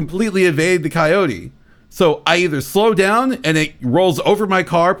to completely evade the coyote. So I either slow down and it rolls over my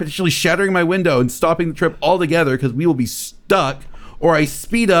car, potentially shattering my window and stopping the trip altogether because we will be stuck, or I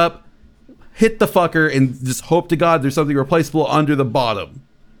speed up, hit the fucker, and just hope to God there's something replaceable under the bottom.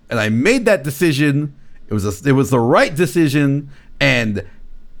 And I made that decision. It was the right decision, and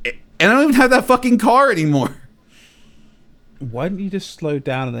I don't even have that fucking car anymore. Why didn't you just slow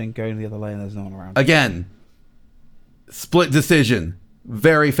down and then go in the other lane? There's no one around. Again, split decision,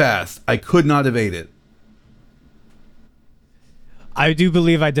 very fast. I could not evade it. I do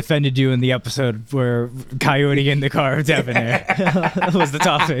believe I defended you in the episode where coyote in the car of Debonair was the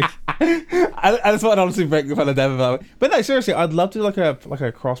topic. I just want to honestly break the fun of Devon. But no, seriously, I'd love to do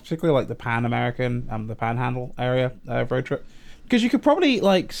a cross, particularly the Pan American, the Panhandle area road trip, because you could probably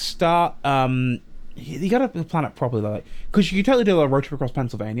start. You gotta plan it properly, because you could totally do a road trip across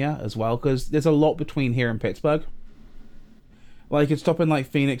Pennsylvania as well, because there's a lot between here and Pittsburgh. You could stop in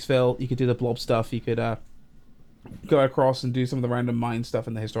Phoenixville. You could do the blob stuff. You could go across and do some of the random mine stuff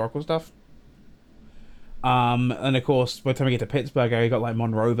and the historical stuff. And of course, by the time we get to Pittsburgh, you got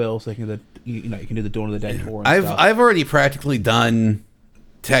Monroeville, so you can do the Dawn of the Dead tour. And stuff. I've already practically done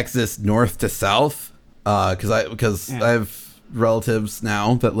Texas north to south because I have relatives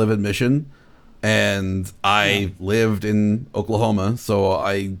now that live in Mission, and I lived in Oklahoma, so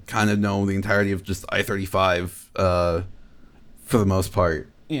I kind of know the entirety of just I-35 for the most part.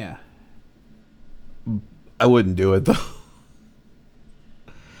 Yeah. I wouldn't do it though.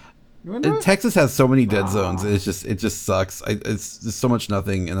 Texas has so many dead zones. It just sucks. It's just so much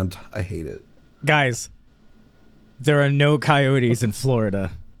nothing, and I hate it. Guys, there are no coyotes in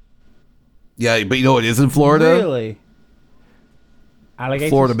Florida. Yeah, but you know what is in Florida? Really?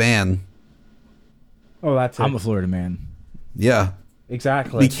 Alligators? Florida man. Oh, that's it. I'm a Florida man. Yeah.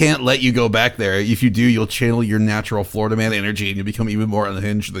 Exactly. We can't let you go back there. If you do, you'll channel your natural Florida man energy, and you'll become even more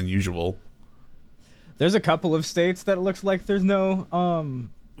unhinged than usual. There's a couple of states that it looks like there's no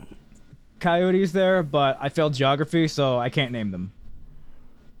coyotes there, but I failed geography, so I can't name them.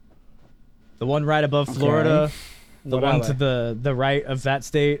 The one right above Florida, the What one are to the right of that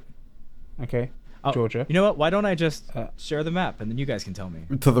state. Okay. Oh, Georgia. You know what? Why don't I just Uh, share the map and then you guys can tell me?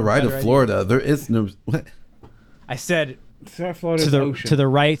 To the right Better of idea. Florida, there is no. What? I said South Florida to the ocean. to the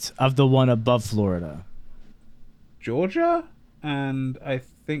right of the one above Florida. Georgia, and I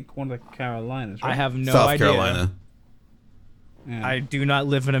think one of the Carolinas. Right? I have no South idea. Carolina. Yeah. I do not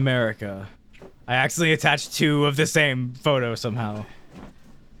live in America. I actually attached two of the same photo somehow.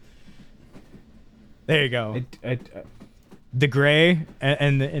 There you go. The gray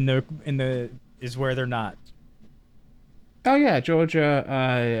and the is where they're not. Oh yeah, Georgia.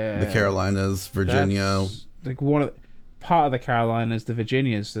 The Carolinas, Virginia. That's, like one of part of the Carolinas, the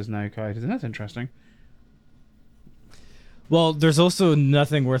Virginias. There's no coyotes, and that's interesting. Well, there's also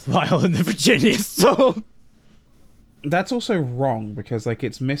nothing worthwhile in the Virginias, so That's also wrong because like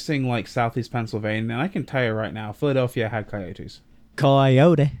it's missing like southeast Pennsylvania, and I can tell you right now, Philadelphia had coyotes.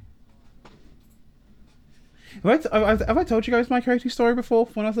 coyote. Have I told you guys my coyote story before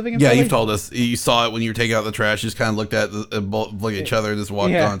when I was living in Yeah, Philly? you've told us. You saw it when you were taking out the trash. You just kind of looked at look at each other and just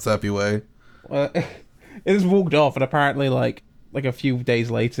walked Yeah. on Sappy Way. It just walked off, and apparently like a few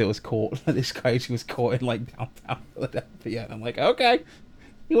days later, it was caught. This coyote was caught in like downtown Philadelphia, and I'm like, okay,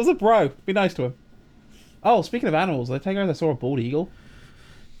 he was a bro. Be nice to him. Oh, speaking of animals, I think I saw a bald eagle.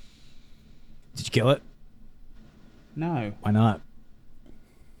 Did you kill it? No, Why not?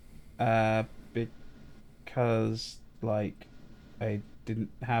 because like I didn't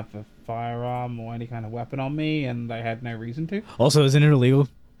have a firearm or any kind of weapon on me, and I had no reason to. Also, isn't it illegal?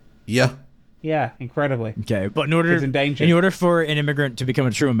 Yeah. Yeah, incredibly. Okay, but in order It's endangered. in order for an immigrant to become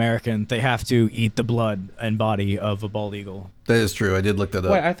a true American, they have to eat the blood and body of a bald eagle. That is true. I did look that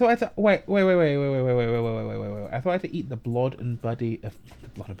up. Wait, I thought wait. I thought I had to eat the blood and body of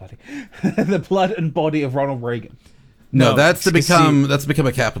the blood and body of Ronald Reagan. no, No, that's to see- become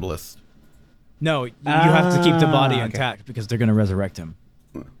a capitalist. No, you have to keep the body okay. intact because they're gonna resurrect him.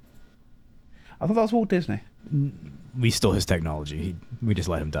 I thought that was Walt Disney. We stole his technology. We just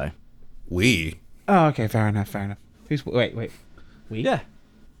let him die. We. Oh, okay, fair enough. Who's wait? We? Yeah.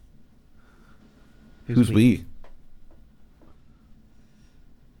 Who's we?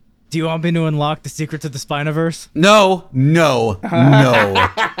 Do you want me to unlock the secret to the Spinoverse? No.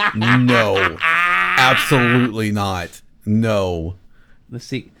 Absolutely not. No. The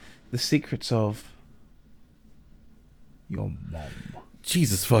secrets of your mom.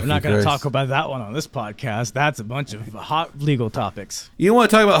 Jesus fucking We're not going to Christ. talk about that one on this podcast. That's a bunch of hot legal topics. You want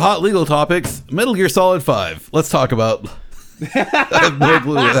to talk about hot legal topics? Metal Gear Solid 5. Let's talk about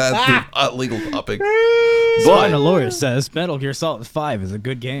hot legal topics. But Spinalorus says Metal Gear Solid 5 is a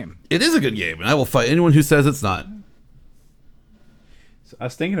good game. it is a good game, and I will fight anyone who says it's not. So I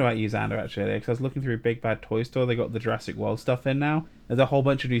was thinking about you, Xander, actually, because I was looking through Big Bad Toy Store. They got the Jurassic World stuff in now. There's a whole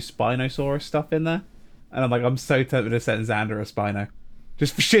bunch of new Spinosaurus stuff in there, and I'm so tempted to send Xander a Spino,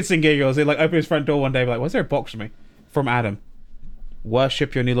 just for shits and giggles. He'd like open his front door one day, and be like, "Why is there a box for me from Adam?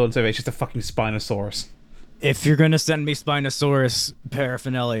 Worship your new Lord and Savior." It's just a fucking Spinosaurus. If you're going to send me Spinosaurus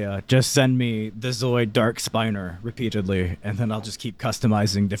paraphernalia, just send me the Zoid Dark Spiner repeatedly, and then I'll just keep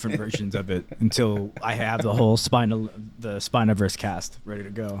customizing different versions of it until I have the whole the Spinoverse cast ready to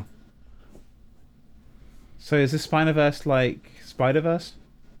go. So is this Spinoverse like Spider-Verse?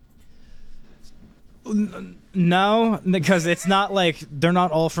 No, because it's not like they're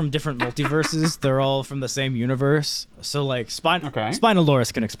not all from different multiverses. They're all from the same universe. So like Okay.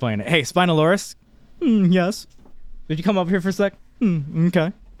 Spinalorus can explain it. Hey, Spinalorus. Yes. Did you come up here for a sec?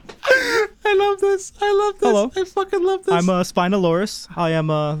 Okay. I love this. Hello. I fucking love this. I'm Spinalorus. I am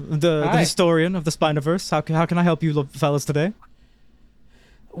the Hi. historian of the Spinoverse. How can I help you fellas today?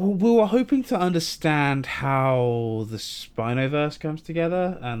 We were hoping to understand how the Spinoverse comes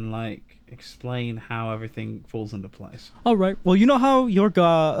together and like explain how everything falls into place. All right. Well, you know how your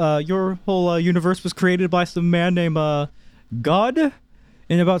whole universe was created by some man named God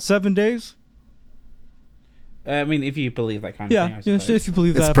in about 7 days? I mean, if you believe that kind of thing, I Yeah, suppose. if you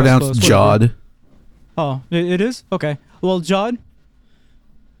believe it's that. I pronounced suppose. Whatever. Jod. Oh, it is? Okay. Well, Jod,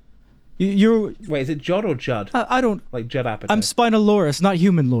 you're... Wait, is it Jod or Judd? I don't... Like Judd Apatow? I'm Spinalorus, not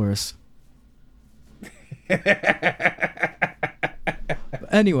Human Loris.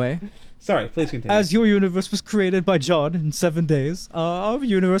 Anyway, Sorry, please continue. as your universe was created by Jod in 7 days, our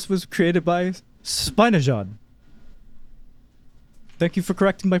universe was created by Spinajod. Thank you for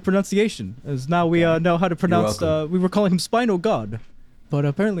correcting my pronunciation, as now we know how to pronounce... welcome. we were calling him Spino God, but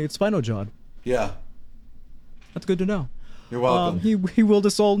apparently it's Spinojod. Yeah. That's good to know. You're welcome. He willed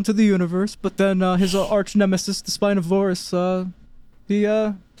us all into the universe, but then his arch nemesis, the Spinosaurus, he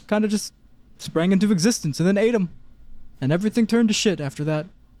kind of just sprang into existence and then ate him, and everything turned to shit after that.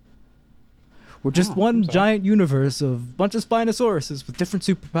 We're just Oh, one I'm sorry. giant universe of bunch of Spinosauruses with different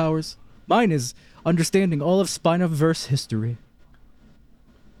superpowers, Mine is understanding all of Spinoverse history.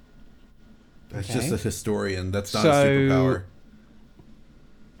 That's Okay. just a historian. That's not So- a superpower.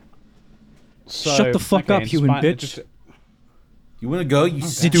 So, Shut the fuck up, human bitch. just- You want to go? You Did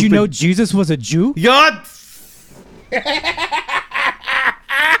stupid. you know Jesus was a Jew? God.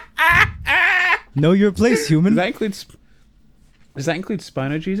 Know your place, human. does that include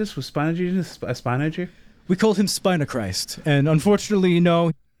Spino Jesus? Was Spino Jesus a Spino Jew? We called him Spinochrist, and unfortunately,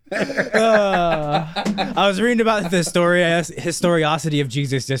 I was reading about the historiosity of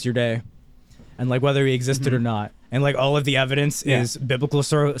Jesus yesterday, and like whether he existed or not, and like all of the evidence Yeah. is biblical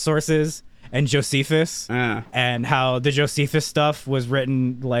sources and Josephus, Ah. and how the Josephus stuff was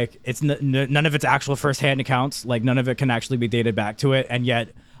written like it's none of it's actual firsthand accounts, like none of it can actually be dated back to it, and yet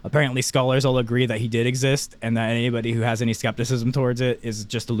apparently scholars all agree that he did exist, and that anybody who has any skepticism towards it is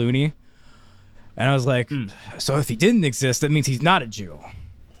just a loony. And I was like, so if he didn't exist, that means he's not a Jew,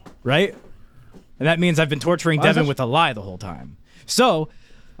 right? And that means I've been torturing Why is Devin that- with a lie the whole time. So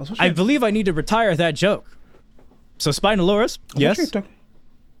I was I watching- believe I need to retire that joke. So Spinaloris, I was watching yes, a doc-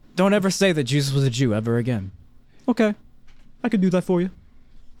 don't ever say that Jesus was a Jew ever again. Okay, I can do that for you.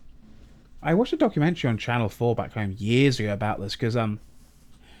 I watched a documentary on Channel 4 back home years ago about this because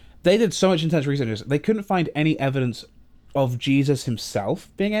they did so much intense research. They couldn't find any evidence of Jesus himself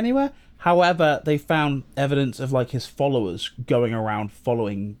being anywhere. However, they found evidence of like his followers going around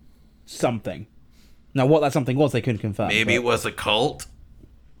following something. Now, what that something was, they couldn't confirm. Maybe but- it was a cult.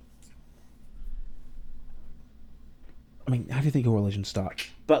 I mean, how do you think your religion starts?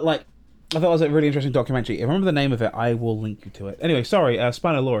 But like, I thought it was a really interesting documentary. If I remember the name of it, I will link you to it. Anyway, sorry,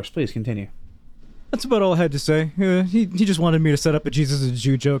 Spinaloris, please continue. That's about all I had to say. He just wanted me to set up a Jesus is a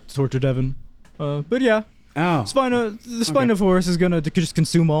Jew joke to torture Devin. But yeah, Oh, the Spinosaurus is gonna just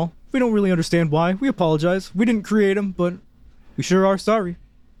consume all. We don't really understand why. We apologize. We didn't create him, but we sure are sorry.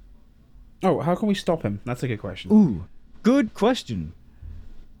 oh, how can we stop him? That's a good question. Ooh, good question.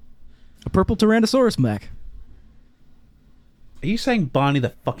 A purple Tyrannosaurus mech. Are you saying Barney the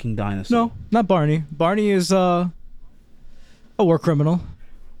fucking dinosaur? No, not Barney. Barney is a war criminal.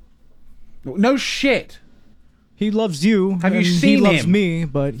 No shit. He loves you. Have you and seen he loves him? me,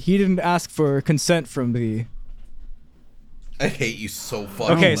 but he didn't ask for consent from the. I hate you so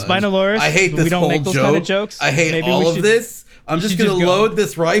fucking Okay, much. Spinaloris, I hate this we don't whole make those joke. kind of jokes. I hate Maybe we all of should- this. I'm we just should gonna just go. load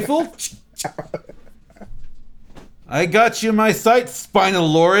this rifle. I got you in my sights,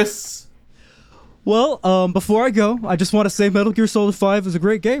 Spinaloris. Well, before I go, I just want to say Metal Gear Solid 5 is a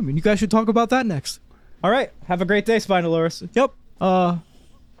great game, and you guys should talk about that next. All right, have a great day, Spinaloris. Yep.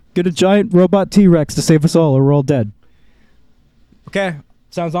 Get a giant robot T-Rex to save us all, or we're all dead. Okay,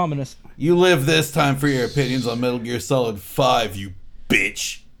 sounds ominous. You live this time for your opinions on Metal Gear Solid 5, you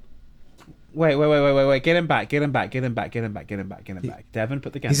bitch. Wait. Get him back. Devin,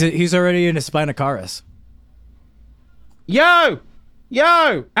 put the gun. He's already in his Spinocaris. Yo!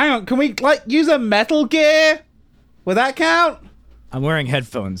 Hang on. Can we like use a Metal Gear? Will that count? I'm wearing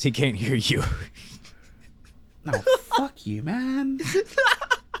headphones. He can't hear you. No, fuck you, man. Look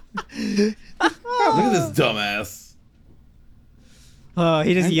at this dumbass.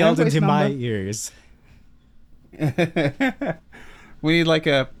 He just And yelled voice into my number? ears. We need like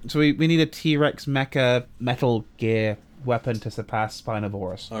we need a T-Rex mecha Metal Gear weapon to surpass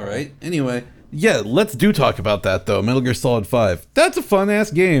Spinosaurus. All right. Anyway, yeah, let's talk about that though. Metal Gear Solid 5. That's a fun ass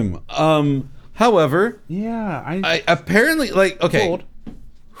game. However, Yeah, I apparently like okay. Bored.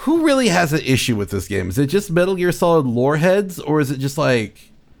 Who really has an issue with this game? Is it just Metal Gear Solid lore heads, or is it just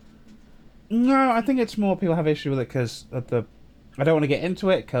like? No, I think it's more people have issue with it because of the. I don't want to get into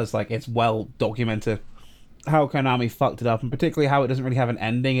it because like it's well documented how Konami fucked it up, and particularly how it doesn't really have an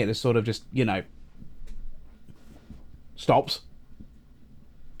ending. It is sort of just stops.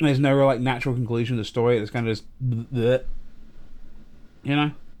 And there's no real like natural conclusion to the story. It's kind of just bleh.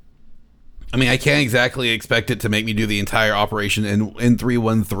 I mean, I can't exactly expect it to make me do the entire operation in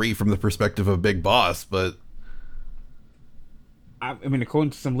 313 from the perspective of Big Boss, but I mean,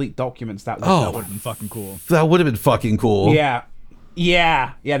 according to some leaked documents, that Oh. That would have been fucking cool. that would have been fucking cool.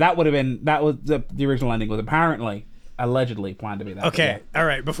 Yeah, that would have been the original ending was apparently allegedly planned to be that. Okay, all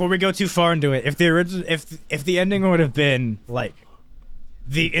right. Before we go too far into it, if the original, if the ending would have been like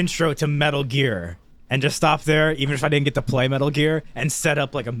the intro to Metal Gear, and just stop there, even if I didn't get to play Metal Gear, and set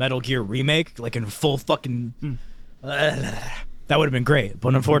up like a Metal Gear remake, like in full fucking, that would have been great.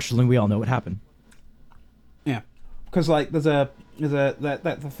 But unfortunately, we all know what happened. Yeah, because like there's that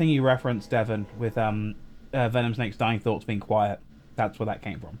the thing you referenced, Devon, with Venom Snake's dying thoughts being quiet. That's where that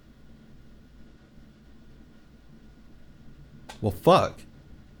came from. Well, fuck.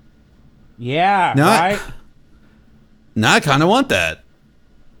 Yeah, No, right. Now I kind of want that.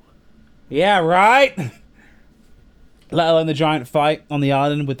 Yeah, right. Let alone the giant fight on the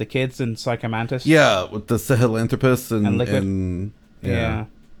island with the kids and Psychomantis. Yeah, with the Sahelanthropus And and Liquid. yeah. Yeah.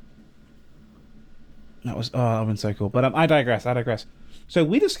 That was that would have been so cool. But I digress. So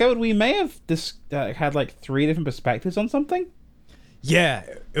we discovered we may have had like 3 different perspectives on something. Yeah,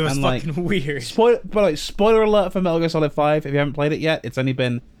 it was And, like, fucking weird. Spoiler alert for Metal Gear Solid 5. If you haven't played it yet, it's only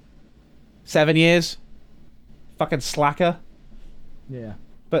been 7 years. Fucking slacker. Yeah.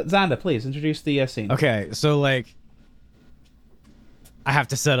 But Xander, please introduce the scene. Okay, so like, I have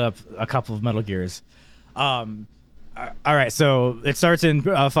to set up a couple of Metal Gears. All right, so it starts in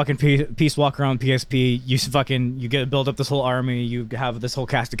fucking Peace Walker on PSP. You get build up this whole army. You have this whole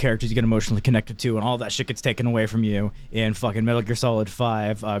cast of characters you get emotionally connected to, and all that shit gets taken away from you in fucking Metal Gear Solid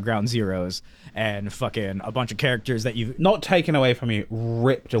 5 Ground Zeroes, and fucking a bunch of characters that you've Not taken away from you,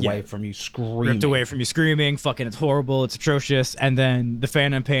 ripped away from you, screaming. ripped away from you, screaming. Fucking, it's horrible. It's atrocious. And then the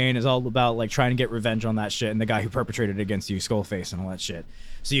Phantom Pain is all about like trying to get revenge on that shit and the guy who perpetrated it against you, Skullface, and all that shit.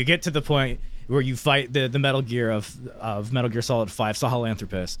 So you get to the point where you fight the Metal Gear of Metal Gear Solid 5,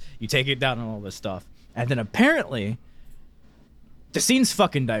 Sahelanthropus. You take it down and all this stuff. And then apparently, the scenes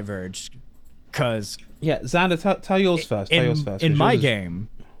fucking diverged. Because Yeah, Xander, tell yours first. in my game,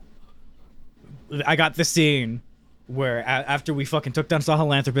 I got the scene where after we fucking took down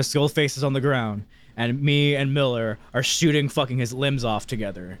Sahelanthropus, Skullface is on the ground, and me and Miller are shooting fucking his limbs off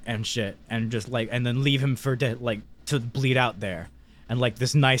together and shit, and just like, and then leave him for dead, like to bleed out there, and like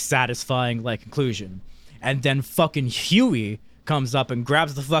this nice, satisfying like conclusion, and then fucking Huey comes up and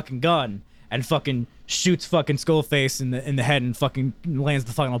grabs the fucking gun and fucking shoots fucking Skullface in the head and fucking lands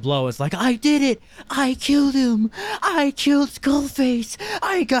the final blow. It's like, I did it! I killed him! I killed Skullface!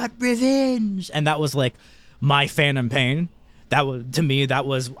 I got revenge! And that was like my Phantom Pain. That was, to me, that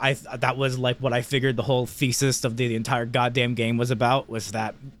was like what I figured the whole thesis of the entire goddamn game was about, was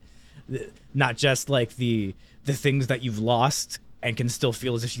that not just like the things that you've lost and can still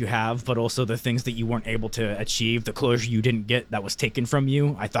feel as if you have, but also the things that you weren't able to achieve, the closure you didn't get that was taken from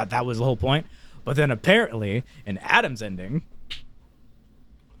you. I thought that was the whole point. But then apparently, in Adam's ending...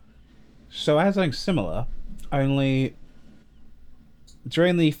 So I had something similar, only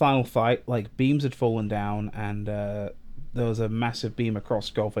during the final fight, like, beams had fallen down, and there was a massive beam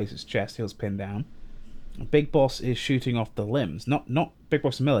across Skullface's chest. He was pinned down. Big Boss is shooting off the limbs. Not Big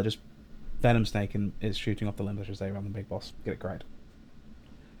Boss and Miller, just Venom Snake is shooting off the limbs, I should say, rather than Big Boss. Get it correct.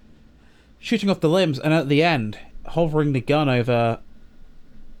 Shooting off the limbs, and at the end, hovering the gun over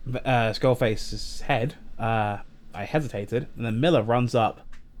Skullface's head, I hesitated, and then Miller runs up,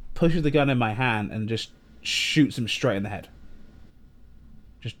 pushes the gun in my hand, and just shoots him straight in the head.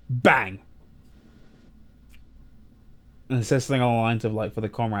 Just bang! And it says something along the lines of, like, for the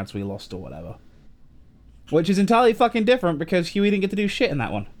comrades we lost or whatever. Which is entirely fucking different, because Huey didn't get to do shit in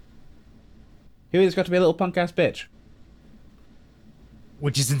that one. Huey just got to be a little punk-ass bitch.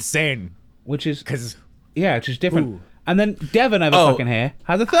 Which is insane. Which is... Because... Yeah, which is different. Ooh. And then Devon over fucking here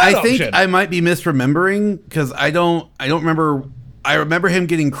has a third I option. think I might be misremembering because I don't remember. I remember him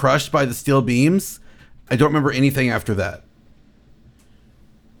getting crushed by the steel beams. I don't remember anything after that.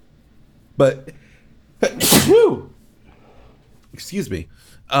 But excuse me.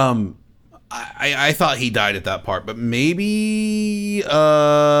 I thought he died at that part, but maybe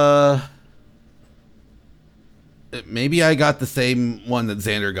maybe I got the same one that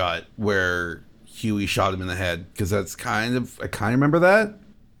Xander got where Huey shot him in the head, because I kind of remember that.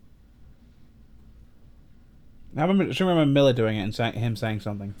 I remember Miller doing it and him saying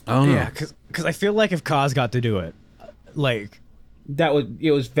something. Oh no. Yeah, because I feel like if Kaz got to do it, like...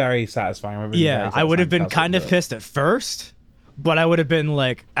 It was very satisfying. Yeah, I would have been kind of pissed at first, but I would have been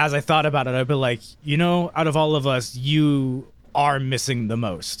like, as I thought about it, I'd be like, you know, out of all of us, you are missing the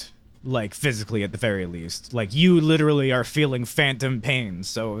most. Like, physically at the very least. Like, you literally are feeling phantom pain,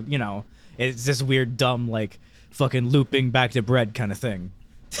 so, you know... It's this weird, dumb, like, fucking looping back to bread kind of thing.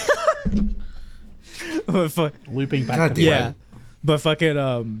 Looping back God to damn. Yeah. But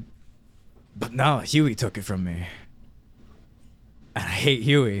fucking, but no, Huey took it from me. And I hate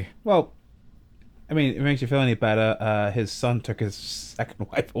Huey. Well, I mean, it makes you feel any better. His son took his second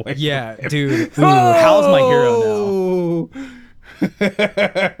wife away. Yeah, from him. dude. Ooh, Hal's my hero now.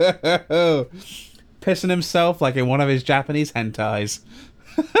 Pissing himself like in one of his Japanese hentais.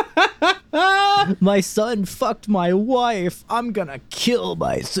 My son fucked my wife. I'm gonna kill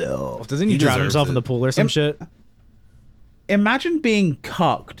myself. Doesn't he drown deserves himself in it. the pool or some shit? Imagine being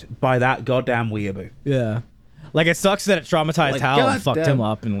cucked by that goddamn weeaboo. Yeah. Like, it sucks that it traumatized Like, Hal and fucked goddamn. him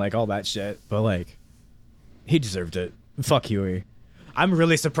up and, like, all that shit. But, like, he deserved it. Fuck Huey. I'm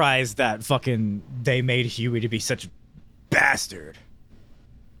really surprised that fucking they made Huey to be such a bastard.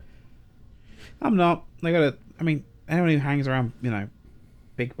 I'm not. They gotta. I mean, anyone who hangs around,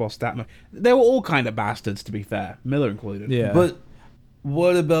 Big Boss that much, they were all kind of bastards, to be fair, Miller included. Yeah. But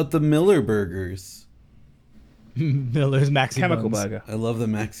what about the Miller burgers? Miller's Maxi Chemical Buns. Burger. I love the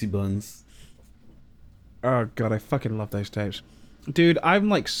Maxi Buns. Oh god, I fucking love those tapes, dude. I'm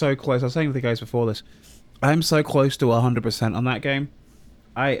like so close. I was saying to the guys before this, I'm so close to 100% on that game.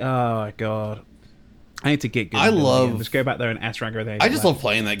 Oh my god, I need to get good. I at it again. love- Just go back there and S rank everything. I just love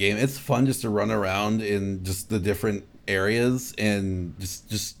playing that game. It's fun just to run around in just the different areas and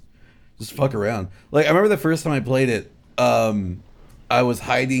just fuck around. Like I remember the first time I played it, I was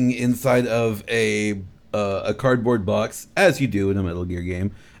hiding inside of a cardboard box, as you do in a Metal Gear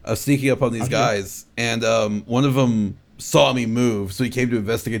game. I was sneaking up on these guys, and one of them saw me move, so he came to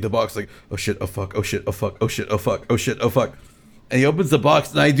investigate the box. Like, oh shit, oh fuck, oh shit, oh fuck, oh shit, oh fuck, oh shit, oh fuck. And he opens the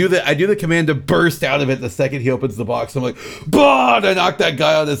box, and I do the command to burst out of it the second he opens the box. I'm like, bah! And I knocked that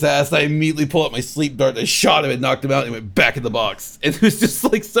guy on his ass. And I immediately pull out my sleep dart, and I shot him and knocked him out, and he went back in the box. And it was just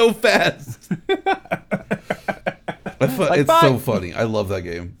like so fast. It's so funny. I love that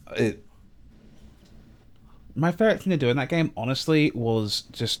game. My favorite thing to do in that game, honestly, was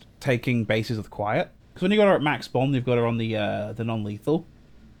just taking bases with quiet. Because when you got her at max bomb, you've got her on the non-lethal.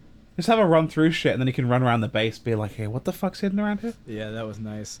 Just have her run through shit, and then you can run around the base, be like, "Hey, what the fuck's hidden around here?" Yeah, that was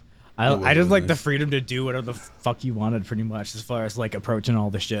nice. That was I just really like the nice. freedom to do whatever the fuck you wanted, pretty much, as far as like approaching all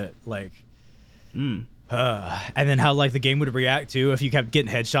the shit. Like, and then how like the game would react to if you kept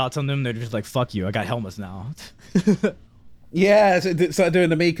getting headshots on them. They're just like, "Fuck you, I got helmets now." Yeah, so it started doing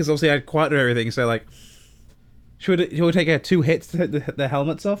to me because obviously I had quiet and everything. So like, she would take her 2 hits to hit the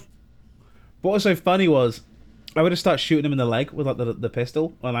helmets off. But what was so funny was, I would just start shooting him in the leg with like the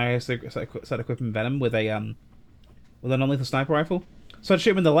pistol, and I started equipping Venom with a non-lethal sniper rifle. So I'd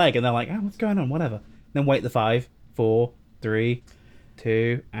shoot him in the leg, and they're like, "Oh, what's going on? Whatever." Then wait the 5, 4, 3,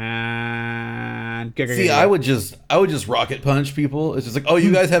 2, and go. See, I would just rocket punch people. It's just like, oh,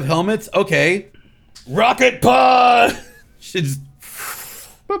 you guys have helmets? Okay, rocket punch. Just,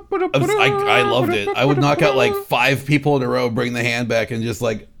 I loved it. I would knock out like 5 people in a row, bring the hand back, and just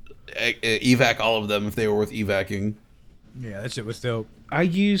like evac all of them if they were worth evacing. Yeah, that shit was dope. I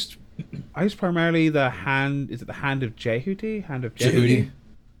used primarily the hand. Is it the hand of Jehudi? Hand of Jehudi.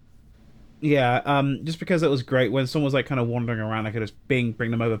 Yeah, just because it was great when someone was like kind of wandering around, I could just bring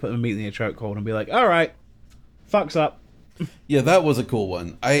them over, put them immediately in a chokehold, and be like, "All right, fucks up." Yeah, that was a cool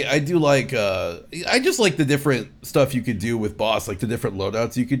one. I do like I just like the different stuff you could do with boss, like the different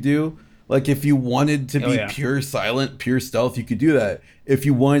loadouts you could do. Like if you wanted to be pure silent, pure stealth, you could do that. If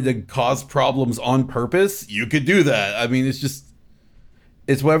you wanted to cause problems on purpose, you could do that. I mean, it's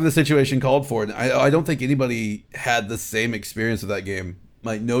whatever the situation called for. And I don't think anybody had the same experience with that game.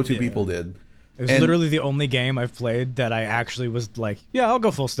 Like no two people did. It was literally the only game I've played that I actually was like, yeah, I'll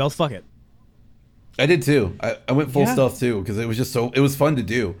go full stealth. Fuck it. I did too. I went full stealth too because it was just it was fun to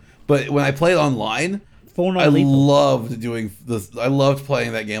do. But when I played online, I loved doing this. I loved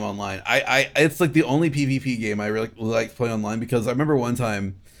playing that game online. It's like the only PvP game I really liked playing online because I remember one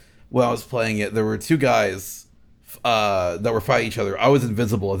time when I was playing it, there were 2 guys that were fighting each other. I was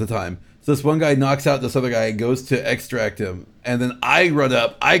invisible at the time. So this one guy knocks out this other guy and goes to extract him. And then I run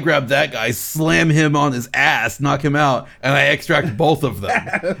up, I grab that guy, slam him on his ass, knock him out, and I extract both of them.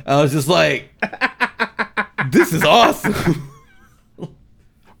 And I was just like, this is awesome.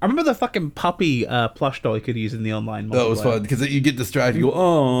 I remember the fucking puppy plush doll you could use in the online multiplayer. That was fun because you get distracted, you go,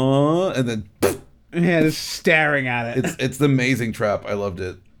 "Aww," and then yeah, just staring at it. it's the amazing trap. I loved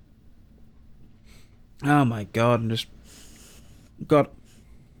it. Oh my god!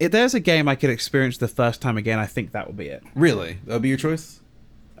 If there's a game I could experience the first time again, I think that would be it. Really, that would be your choice.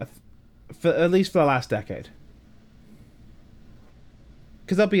 At least for the last decade.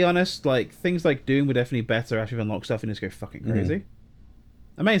 Because I'll be honest, like things like Doom were definitely better after you unlock stuff and just go fucking crazy.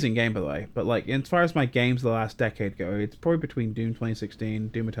 Amazing game, by the way. But like, as far as my games of the last decade go, it's probably between Doom 2016,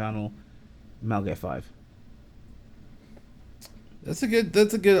 Doom Eternal, and Metal Gear 5. That's a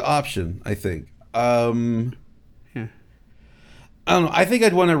good option, I think. Yeah. I don't know. I think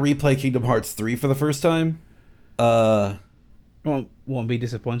I'd want to replay Kingdom Hearts 3 for the first time. Won't be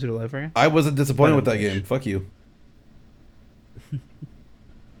disappointed all over again. I wasn't disappointed with that Bitch. game. Fuck you. Did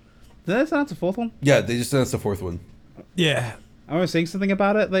they announce a 4th one? Yeah, they just announced the 4th one. Yeah. I was seeing something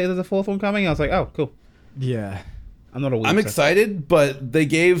about it. There's a 4th one coming. I was like, oh, cool. Yeah. I'm not a weeb, I'm excited, but they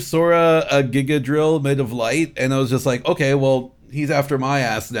gave Sora a Giga Drill made of light, and I was just like, okay, well, he's after my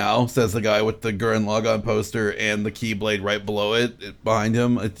ass now, says the guy with the Gurren Lagann poster and the Keyblade right below it behind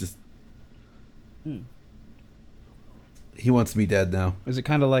him. It just... He wants me dead now. Is it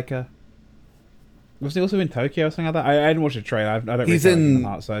kind of like a... Was he also in Tokyo or something like that? I didn't watch the trailer. I don't He's really in- Kingdom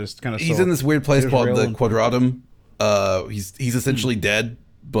Hearts, so I just kind of He's saw in this weird place it was called real the and- Quadratum. He's essentially dead,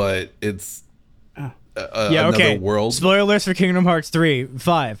 but it's Yeah, okay. another world. Spoilers for Kingdom Hearts 3.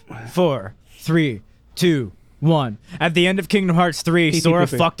 5, 4, 3, 2, 1. At the end of Kingdom Hearts 3, Sora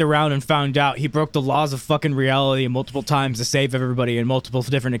pee-pee. fucked around and found out he broke the laws of fucking reality multiple times to save everybody in multiple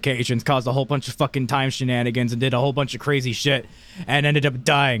different occasions, caused a whole bunch of fucking time shenanigans, and did a whole bunch of crazy shit, and ended up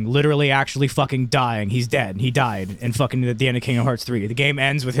dying. Literally, actually fucking dying. He's dead. He died in fucking at the end of Kingdom Hearts 3. The game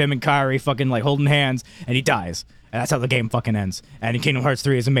ends with him and Kairi fucking like holding hands, and he dies. And that's how the game fucking ends. And Kingdom Hearts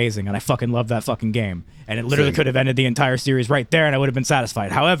 3 is amazing, and I fucking love that fucking game. And it literally Same. could have ended the entire series right there, and I would have been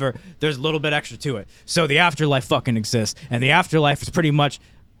satisfied. However, there's a little bit extra to it. So the afterlife fucking exists, and the afterlife is pretty much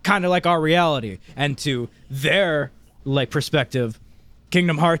kind of like our reality. And to their like perspective,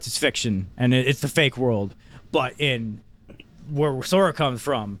 Kingdom Hearts is fiction, and it's the fake world. But in where Sora comes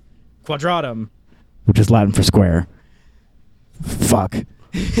from, Quadratum, which is Latin for square, fuck.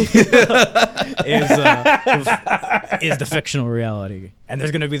 is the fictional reality, and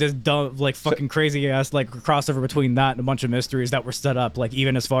there's gonna be this dumb, like fucking crazy ass like crossover between that and a bunch of mysteries that were set up, like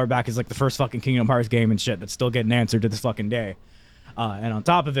even as far back as like the first fucking Kingdom Hearts game and shit that's still getting answered to this fucking day. And on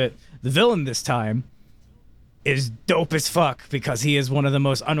top of it, the villain this time is dope as fuck because he is one of the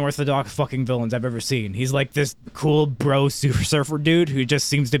most unorthodox fucking villains I've ever seen. He's like this cool bro super surfer dude who just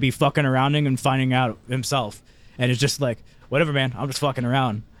seems to be fucking around and finding out himself, and it's just like, whatever, man, I'm just fucking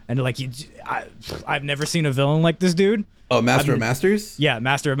around. And like, I've never seen a villain like this dude. Oh, Master of Masters? Yeah,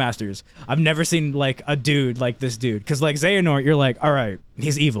 Master of Masters. I've never seen like a dude like this dude. Because like Xehanort, you're like, all right,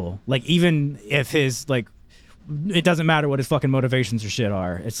 he's evil. Like even if his like, it doesn't matter what his fucking motivations or shit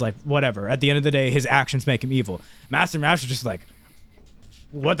are. It's like whatever. At the end of the day, his actions make him evil. Master of Masters just like,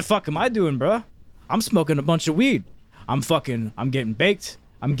 what the fuck am I doing, bruh? I'm smoking a bunch of weed. I'm getting baked.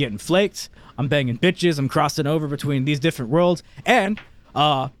 I'm getting flaked. I'm banging bitches. I'm crossing over between these different worlds. And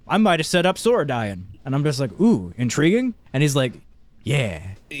I might have set up Sora dying. And I'm just like, ooh, intriguing. And he's like, yeah.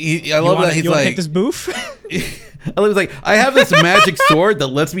 I love that he's you wanna like, hit this boof? I love like, I have this magic sword that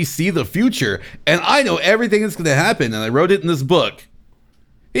lets me see the future, and I know everything that's going to happen, and I wrote it in this book.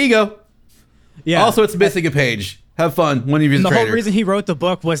 Here you go. Yeah. Also, it's missing a page. Have fun when you're And a the whole trader. reason he wrote the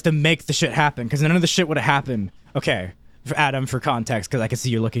book was to make the shit happen, because none of the shit would have happened. Okay, for Adam, for context, because I can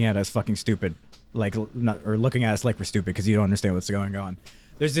see you're looking at us fucking stupid, like not, or looking at us like we're stupid because you don't understand what's going on.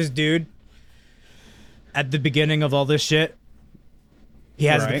 There's this dude at the beginning of all this shit. He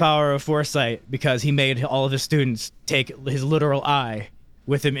has the Right. power of foresight because he made all of his students take his literal eye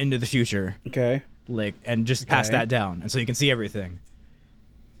with him into the future, Okay. like, and just pass Okay. that down, and so you can see everything.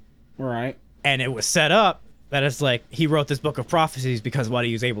 Right. And it was set up that it's like he wrote this book of prophecies because of what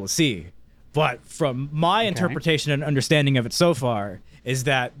he was able to see. But from my interpretation and understanding of it so far is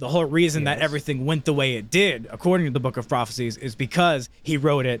that the whole reason that Yes. everything went the way it did, according to the book of prophecies, is because he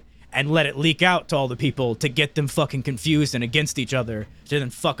wrote it and let it leak out to all the people to get them fucking confused and against each other to then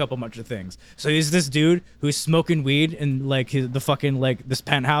fuck up a bunch of things. So he's this dude who's smoking weed in like the fucking like this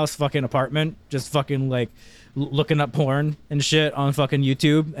penthouse fucking apartment, just fucking like looking up porn and shit on fucking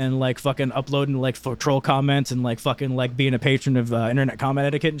YouTube and like fucking uploading like for troll comments and like fucking like being a patron of internet comment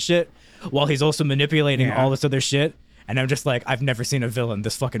etiquette and shit, while he's also manipulating Yeah. all this other shit. And I'm just like, I've never seen a villain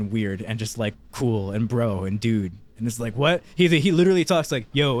this fucking weird and just like cool and bro and dude. And it's like, what? He literally talks like,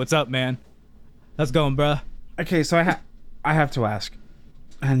 yo, what's up, man? How's it going, bruh? Okay, so I have to ask,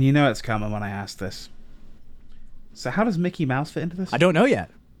 and you know it's coming when I ask this. So how does Mickey Mouse fit into this? I don't know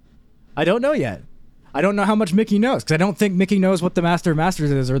yet. I don't know how much Mickey knows, because I don't think Mickey knows what the Master of Masters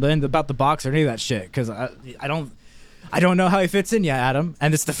is or about the box or any of that shit, because I don't know how he fits in yet, Adam.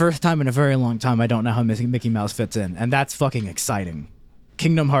 And it's the first time in a very long time I don't know how Mickey Mouse fits in, and that's fucking exciting.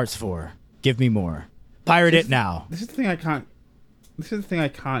 Kingdom Hearts 4. Give me more. Pirate it now. This is the thing I can't. This is the thing I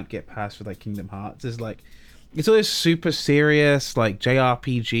can't get past with like Kingdom Hearts is like, it's always super serious, like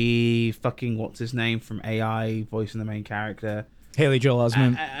JRPG. Fucking what's his name from AI voicing the main character, Haley Joel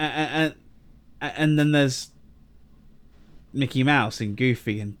Osment. and then there's Mickey Mouse and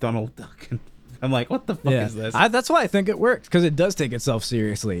Goofy and Donald Duck, and I'm like, what the fuck is this? That's why I think it works, because it does take itself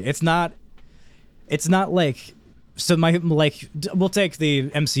seriously. It's not like, so we'll take the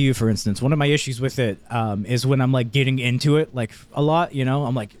MCU for instance. One of my issues with it is when I'm like getting into it like a lot, you know,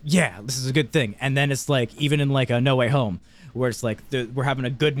 I'm like, yeah, this is a good thing, and then it's like even in like a No Way Home, where it's like we're having a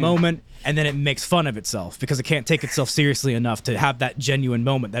good moment, and then it makes fun of itself because it can't take itself seriously enough to have that genuine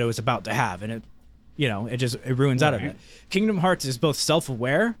moment that it was about to have, and it, you know, it ruins out of it. Kingdom Hearts is both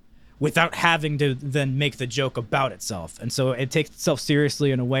self-aware without having to then make the joke about itself, and so it takes itself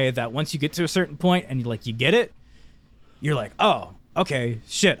seriously in a way that once you get to a certain point and you get it, you're like, oh, okay,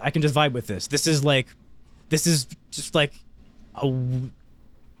 shit, I can just vibe with this. This is just like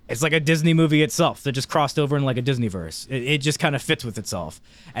it's like a Disney movie itself that just crossed over in like a Disneyverse. It just kind of fits with itself,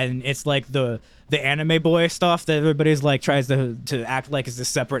 and it's like the anime boy stuff that everybody's like tries to act like is this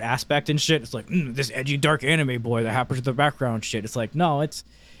separate aspect and shit. It's like this edgy dark anime boy that happens to the background shit. It's like no, it's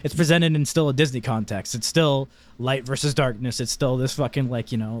presented in still a Disney context. It's still light versus darkness. It's still this fucking like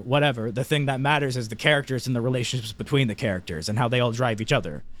whatever. The thing that matters is the characters and the relationships between the characters and how they all drive each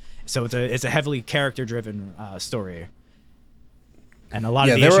other. So it's a heavily character driven story. And a lot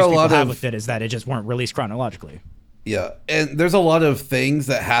of the issues people have with it is that it just weren't released chronologically. Yeah, and there's a lot of things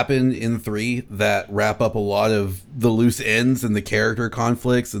that happen in 3 that wrap up a lot of the loose ends and the character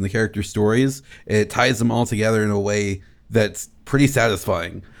conflicts and the character stories. It ties them all together in a way that's pretty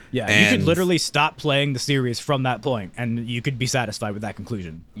satisfying. Yeah, and you could literally stop playing the series from that point, and you could be satisfied with that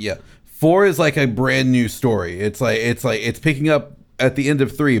conclusion. Yeah, 4 is like a brand new story. It's picking up at the end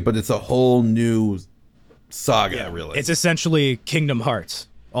of 3, but it's a whole new saga, really. It's essentially Kingdom Hearts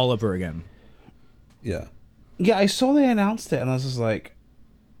all over again. Yeah. Yeah, I saw they announced it, and I was just like,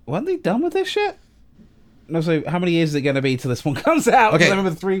 weren't they done with this shit? And I was like, how many years is it going to be till this one comes out? Okay. I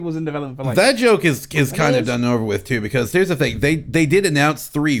remember 3 was in development for like... That joke is kind of done over with, too, because here's the thing. They did announce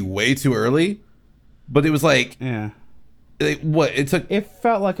 3 way too early, but it was like... Yeah. It took... It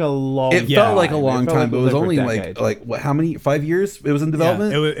felt like a long It felt like a long time, but it was over a only decade. like what? How many? 5 years? It was in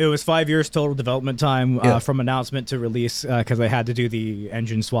development. Yeah, it was 5 years total development time Yeah. from announcement to release because they had to do the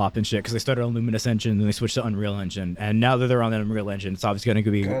engine swap and shit because they started on Luminous Engine and they switched to Unreal Engine, and now that they're on the Unreal Engine, it's obviously going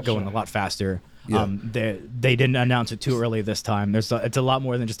to be going a lot faster. Yeah. They didn't announce it too early this time. It's a lot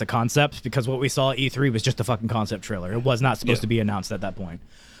more than just a concept because what we saw at E3 was just a fucking concept trailer. It was not supposed to be announced at that point.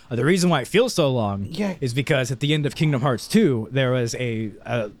 The reason why it feels so long is because at the end of Kingdom Hearts 2, there was a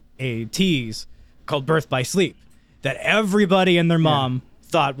tease called Birth by Sleep that everybody and their mom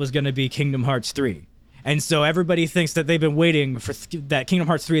thought was going to be Kingdom Hearts 3. And so everybody thinks that they've been waiting for that Kingdom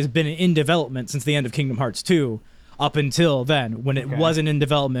Hearts 3 has been in development since the end of Kingdom Hearts 2 up until then, when it wasn't in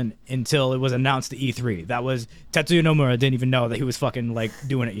development until it was announced at E3. That was Tetsuya Nomura didn't even know that he was fucking like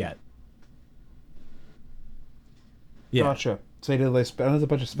doing it yet. Yeah. Gotcha. So there's a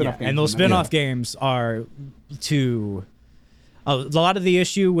bunch of spin-off games. And those spin-off games are to... a lot of the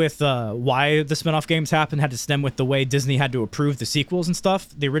issue with why the spin-off games happened had to stem with the way Disney had to approve the sequels and stuff.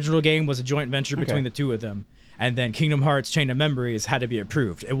 The original game was a joint venture between the two of them. And then Kingdom Hearts Chain of Memories had to be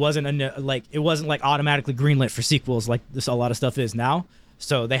approved. It wasn't like automatically greenlit for sequels like this a lot of stuff is now.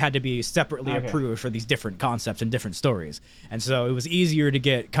 So they had to be separately approved for these different concepts and different stories. And so it was easier to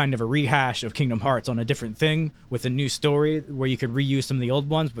get kind of a rehash of Kingdom Hearts on a different thing with a new story where you could reuse some of the old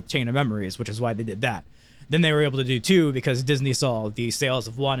ones with Chain of Memories, which is why they did that. Then they were able to do 2 because Disney saw the sales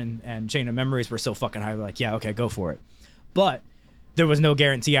of 1 and Chain of Memories were so fucking high. They're like, yeah, okay, go for it. But there was no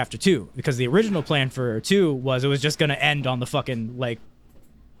guarantee after 2 because the original plan for 2 was it was just going to end on the fucking like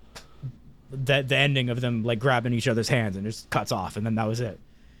the ending of them like grabbing each other's hands and just cuts off and then that was it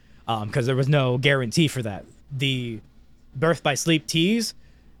because there was no guarantee for that. The Birth by Sleep tease,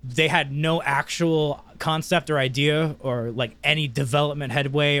 they had no actual concept or idea or like any development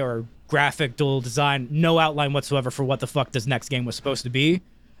headway or graphical design, no outline whatsoever for what the fuck this next game was supposed to be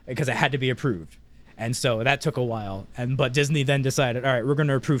because it had to be approved. And so that took a while. But Disney then decided, all right, we're going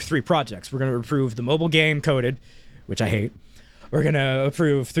to approve 3 projects. We're going to approve the mobile game Coded, which I hate. We're going to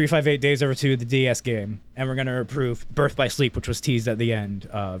approve 358 Days Over 2, the DS game. And we're going to approve Birth by Sleep, which was teased at the end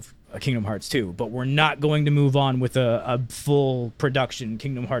of Kingdom Hearts 2. But we're not going to move on with a full production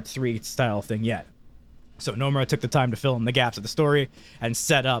Kingdom Hearts 3 style thing yet. So Nomura took the time to fill in the gaps of the story and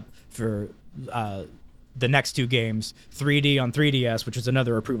set up for the next 2 games, 3D on 3DS, which was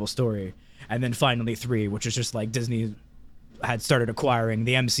another approval story. And then finally 3, which is just like Disney had started acquiring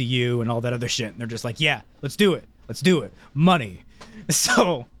the MCU and all that other shit. And they're just like, yeah, let's do it. Let's do it. Money.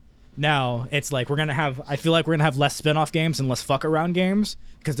 So now it's like I feel like we're going to have less spin-off games and less fuck around games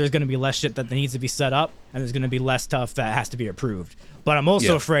because there's going to be less shit that needs to be set up and there's going to be less stuff that has to be approved. But I'm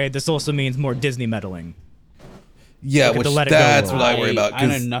also afraid this also means more Disney meddling. Yeah, which that's what I worry about. I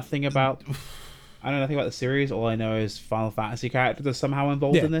know nothing about the series. All I know is Final Fantasy characters are somehow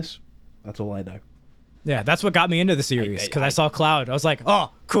involved in this. That's all I know. Yeah, that's what got me into the series because I saw Cloud. I was like, oh,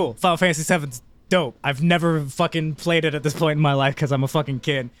 cool. Final Fantasy VII's dope. I've never fucking played it at this point in my life because I'm a fucking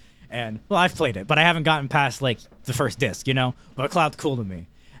kid. And, well, I've played it, but I haven't gotten past, like, the first disc, you know? But Cloud's cool to me.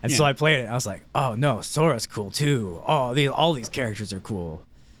 And so I played it. And I was like, oh, no, Sora's cool, too. Oh, all these characters are cool.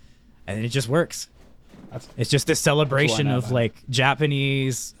 And it just works. It's just this celebration of, like,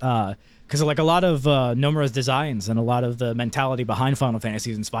 Japanese... because like a lot of Nomura's designs and a lot of the mentality behind Final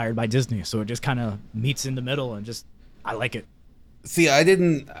Fantasy is inspired by Disney, so it just kind of meets in the middle and just I like it. See, I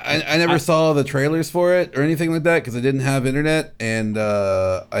never saw the trailers for it or anything like that because I didn't have internet, and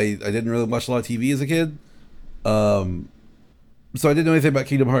I didn't really watch a lot of TV as a kid. So I didn't know anything about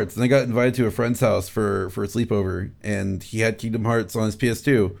Kingdom Hearts, and I got invited to a friend's house for a sleepover, and he had Kingdom Hearts on his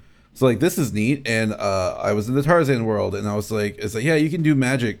PS2. So like, this is neat, and I was in the Tarzan world, and I was like, it's like, yeah, you can do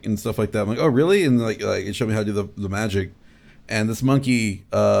magic and stuff like that. I'm like, oh really? And like it showed me how to do the magic. And this monkey,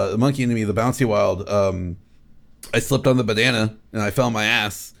 the monkey enemy, the Bouncy Wild, I slipped on the banana and I fell on my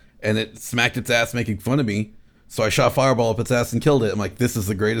ass, and it smacked its ass, making fun of me. So I shot a fireball up its ass and killed it. I'm like, this is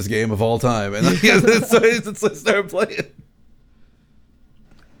the greatest game of all time, and so I started playing.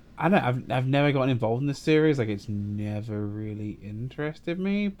 I don't. I've never gotten involved in this series. Like, it's never really interested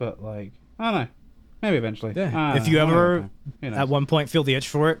me. But like, I don't know. Maybe eventually. Yeah. If you ever at one point feel the itch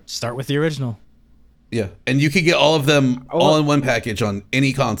for it, start with the original. Yeah, and you can get all of them all in one package on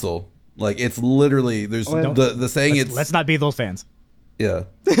any console. Like, it's literally, there's the saying let's not be those fans. Yeah.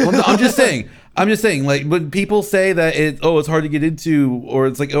 Well, no, I'm just saying, like, when people say that it's hard to get into, or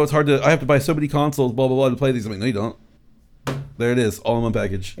it's like, it's hard to, I have to buy so many consoles, blah blah blah, to play these. I'm like, no, you don't. There it is, all in one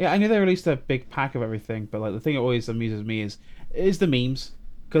package. Yeah, I knew they released a big pack of everything, but like, the thing that always amuses me is the memes,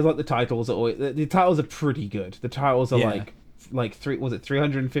 because like the titles are always, the titles are pretty good. The titles are like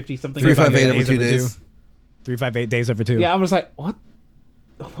 350 something. 358 over 2 days. 358 days over 2. Yeah, I'm just like, what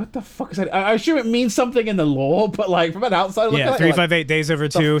the fuck is that? I assume it means something in the lore, but like from an outside look, yeah, 358 days over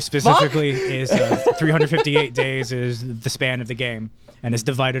 2 specifically is 358 days is the span of the game, and it's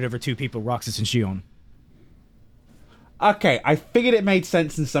divided over 2 people, Roxas and Shion. Okay, I figured it made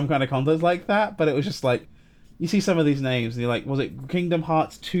sense in some kind of context like that, but it was just like, you see some of these names and you're like, was it Kingdom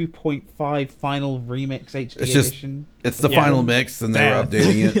Hearts 2.5 Final Remix HD Edition? It's the final mix, and they were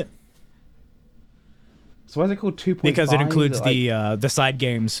updating it. So why is it called 2.5? Because it includes the side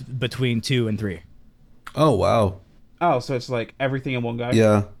games between 2 and 3. Oh wow. Oh, so it's like everything in one go.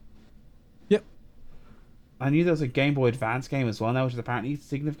 Yeah. Yep. I knew there was a Game Boy Advance game as well now, which is apparently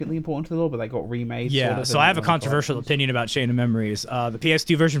significantly important to the lore, but they got remade. Yeah, sort of, so I have a controversial opinion about Chain of Memories. The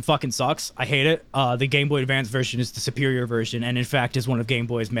PS2 version fucking sucks. I hate it. The Game Boy Advance version is the superior version, and in fact is one of Game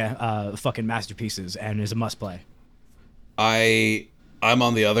Boy's fucking masterpieces, and is a must-play. I'm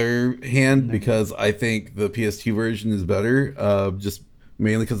on the other hand because I think the PS2 version is better, just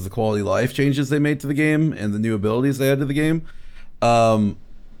mainly because of the quality of life changes they made to the game and the new abilities they added to the game.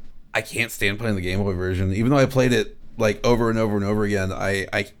 I can't stand playing the Game Boy version, even though I played it like over and over and over again.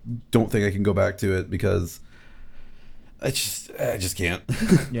 I don't think I can go back to it because I just can't.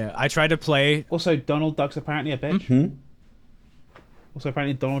 Yeah, I tried to play. Also, Donald Duck's apparently a bitch. Mm-hmm. Also,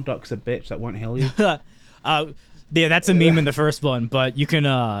 apparently Donald Duck's a bitch that won't heal you. Yeah, that's a meme in the first one, but you can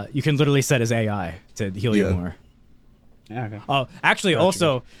literally set his AI to heal you more. Yeah, okay. Oh, actually,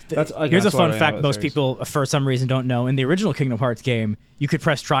 also, here's a fun fact most people, for some reason, don't know. In the original Kingdom Hearts game, you could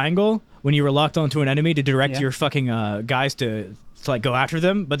press triangle when you were locked onto an enemy to direct your fucking guys to like go after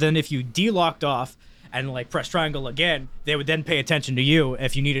them. But then if you de-locked off and like press triangle again, they would then pay attention to you.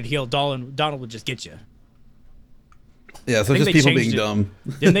 If you needed heal, Donald would just get you. Yeah, so just people being dumb.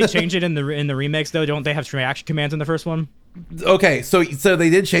 Didn't they change it in the remakes though? Don't they have reaction commands in the first one? Okay, so they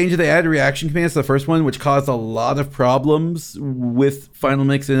did change it. They added reaction commands to the first one, which caused a lot of problems with Final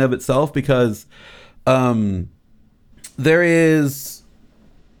Mix in and of itself, because there is,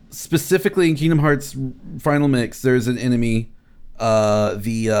 specifically in Kingdom Hearts Final Mix, there's an enemy,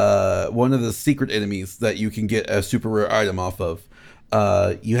 one of the secret enemies that you can get a super rare item off of.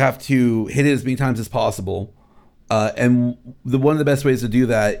 You have to hit it as many times as possible. And one of the best ways to do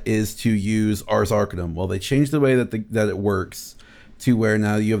that is to use Ars Arcanum. Well, they changed the way that it works to where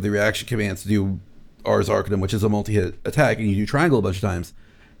now you have the reaction commands to do Ars Arcanum, which is a multi-hit attack, and you do triangle a bunch of times.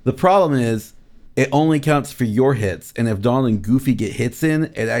 The problem is it only counts for your hits, and if Donald and Goofy get hits in,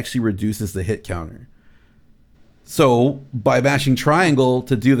 it actually reduces the hit counter. So by mashing triangle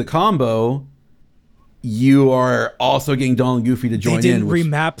to do the combo, you are also getting Donald and Goofy to join in. They didn't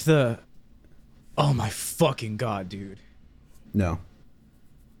remap the... Oh my fucking god, dude. No.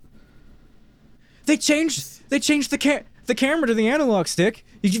 They changed the camera to the analog stick.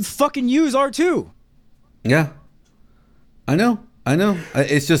 You can fucking use R2. Yeah. I know.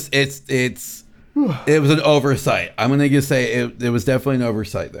 It's just it was an oversight. I'm going to just say it was definitely an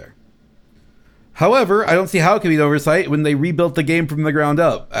oversight there. However, I don't see how it could be an oversight when they rebuilt the game from the ground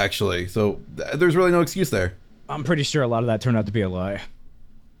up, actually. So there's really no excuse there. I'm pretty sure a lot of that turned out to be a lie.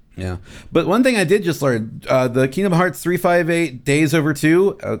 Yeah, but one thing I did just learn, the Kingdom Hearts 358 Days Over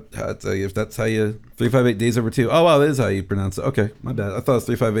 2, if that's how you, 358 Days Over 2, oh wow, that is how you pronounce it. Okay, my bad, I thought it was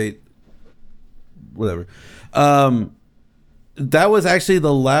 358, whatever. That was actually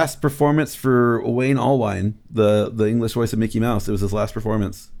the last performance for Wayne Allwine, the English voice of Mickey Mouse. It was his last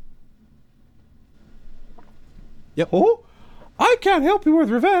performance. Oh, I can't help you with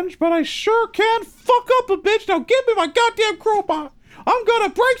revenge, but I sure can fuck up a bitch. Now give me my goddamn crowbar. I'm gonna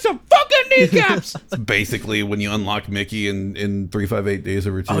break some fucking kneecaps. It's basically when you unlock Mickey in 358 Days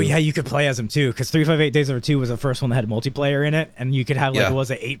Over 2. Oh yeah, you could play as him too, because 358 Days Over 2 was the first one that had multiplayer in it, and you could have like Yeah. what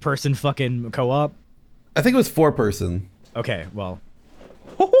was it, 8-person fucking co-op? I think it was 4-person. Okay, well,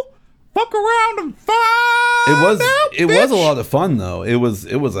 Fuck around and find It was out, it was a bitch. lot of fun though. It was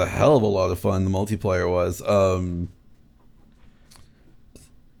a hell of a lot of fun. The multiplayer was. I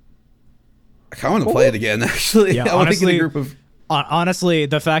kind of want to play it again. Actually, Yeah, I want to get honestly- a group of. honestly,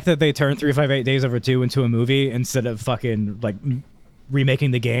 the fact that they turned 358 Days Over 2 into a movie instead of fucking like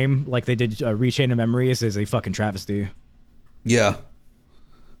remaking the game like they did Rechain of Memories is a fucking travesty. Yeah,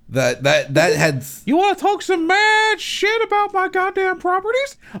 that had. You want to talk some mad shit about my goddamn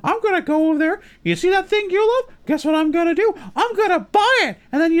properties? I'm gonna go over there. You see that thing you love? Guess what I'm gonna do? I'm gonna buy it,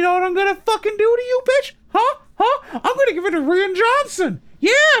 and then you know what I'm gonna fucking do to you, bitch? Huh? I'm gonna give it to Rian Johnson.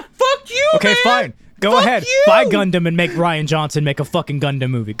 Yeah, fuck you. Okay, man. fine. Go Fuck ahead. you. Buy Gundam and make Ryan Johnson make a fucking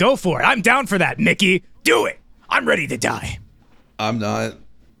Gundam movie. Go for it. I'm down for that, Mickey. Do it. I'm ready to die. I'm not.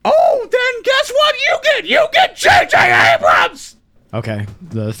 Oh, then guess what you get? You get J.J. Abrams. Okay,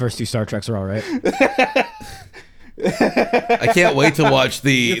 the first 2 Star Treks are all right. I can't wait to watch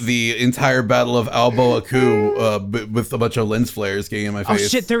the entire Battle of Alboa Ku with a bunch of lens flares getting in my Oh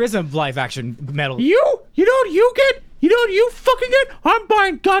face. shit, there is a live action metal. You know what you get? You know what you fucking get? I'm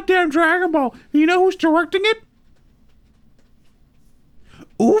buying goddamn Dragon Ball. You know who's directing it?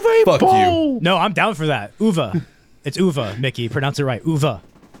 Uwe Fuck Boll. No, I'm down for that. Uva. It's Uva, Mickey. Pronounce it right. Uva.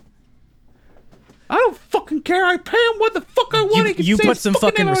 I don't fucking care. I pay him what the fuck I want. He can You say put his some fucking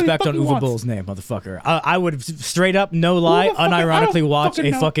fucking name however respect the on fuck he Uva wants. Bull's name, motherfucker. I would straight up, no lie, Who the fuck- I unironically don't watch fucking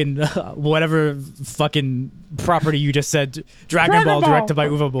a know. fucking whatever fucking property you just said, Dragon Ball, directed by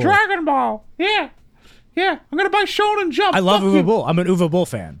Uva Bull. Dragon Ball. Yeah. I'm gonna buy Shonen Jump. I love Fuck Uva you. Bull. I'm an Uva Bull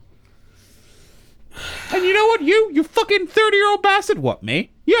fan. And you know what? You fucking 30-year-old bastard. What,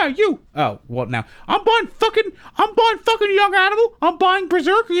 me? Yeah, you. Oh, what now? I'm buying fucking Young Animal. I'm buying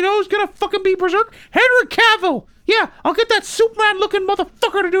Berserk. You know who's gonna fucking be Berserk? Henry Cavill. Yeah, I'll get that Superman-looking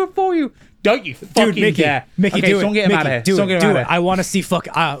motherfucker to do it for you. Don't you fucking Dude, Mickey, dare. Mickey, Okay, do it. Don't get him Mickey, out of here. Do Don't it, get him do out it. of I here. want to see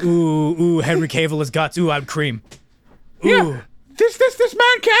ooh, Henry Cavill has got, I'm cream. Ooh. Yeah. This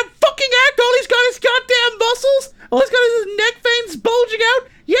man can't fucking act. All he's got is goddamn muscles. All he's got is his neck veins bulging out.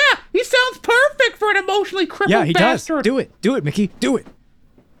 Yeah, he sounds perfect for an emotionally crippled Yeah, he bastard. does. Do it, Mickey. Do it.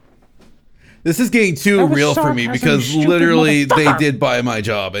 This is getting too That was real for me sarcasm, because you stupid literally they motherfucker. did buy my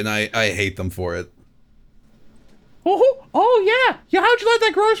job and I hate them for it. Oh yeah. How'd you like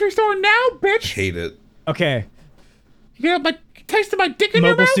that grocery store now, bitch? Hate it. Okay. You got my taste of my dick in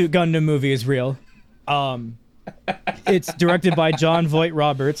your Mobile mouth? Suit Gundam movie is real. It's directed by John Voight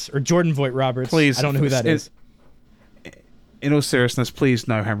Roberts or Jordan Voight Roberts. Please, I don't know who that is. In all seriousness, please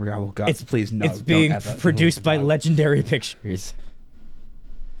no Henry Cavill guts. It's Please no. It's don't being ever. produced by Legendary Pictures.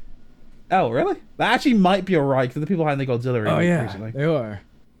 Oh really? That actually might be alright because the people behind the Godzilla remake recently. they are.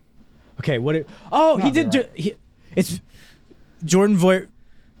 Okay, what? He Not did. right. It's Jordan Voight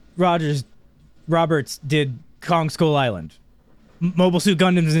Roberts did Kong Skull Island. Mobile Suit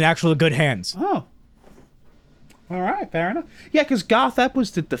Gundam is in actual good hands. Oh. All right, fair enough. Yeah, because Garth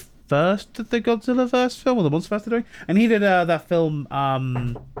Edwards did the first of the Godzilla-verse film, or the Monsterverse they're doing, and he did that film.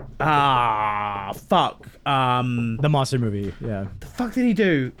 The monster movie. Yeah. The fuck did he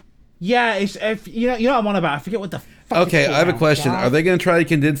do? Yeah, it's if you know what I'm on about. I forget what the fuck. Okay, it's I have a called now. question. Garth- Are they going to try to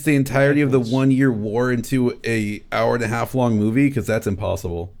condense the entirety of the 1 year war into a hour-and-a-half long movie? Because that's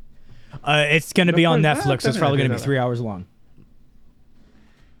impossible. It's going to be on Well, Netflix. So it's definitely probably going to do be that. 3 hours long.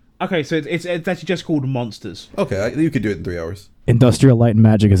 Okay, so it's actually just called Monsters. Okay, you could do it in 3 hours. Industrial Light and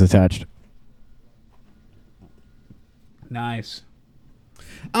Magic is attached. Nice.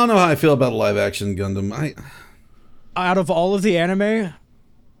 I don't know how I feel about a live-action Gundam. Out of all of the anime,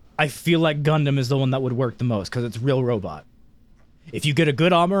 I feel like Gundam is the one that would work the most because it's real robot. If you get a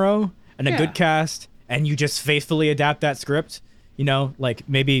good Amuro and a Yeah. good cast and you just faithfully adapt that script, you know, like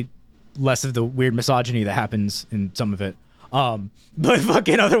maybe less of the weird misogyny that happens in some of it. But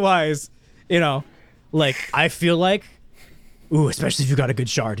fucking otherwise, you know, like I feel like, especially if you got a good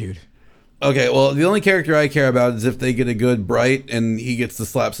Char, dude. Okay, well, the only character I care about is if they get a good Bright and he gets to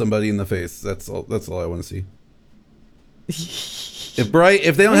slap somebody in the face. That's all I want to see.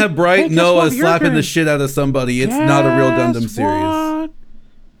 If they don't have Bright guess Noah what? You're slapping the getting- shit out of somebody, it's not a real Gundam series.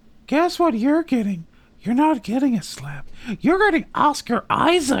 Guess what you're getting? You're not getting a slap. You're getting Oscar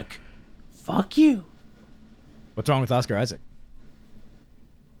Isaac. Fuck you. What's wrong with Oscar Isaac?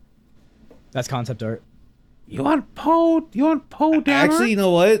 That's concept art. You want Poe Dameron? Actually, you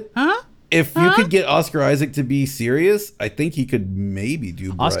know what? Huh? If you could get Oscar Isaac to be serious, I think he could maybe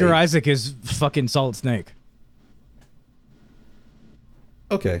do Bright. Oscar Isaac is fucking Solid Snake.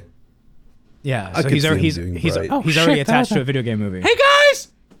 Okay. Yeah, I so could he's see him already doing he's Bright. Oh, he's already shit, attached that- to a video game movie. Hey guys,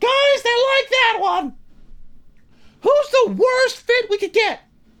 they like that one. Who's the worst fit we could get?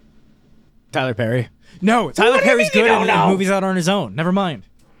 Tyler Perry. No, Tyler What do you Perry's mean you good don't at know? movies out on his own. Never mind.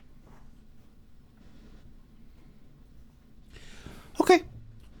 Okay.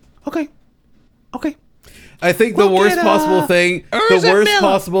 I think the We'll worst get, possible thing. The Urza worst Miller.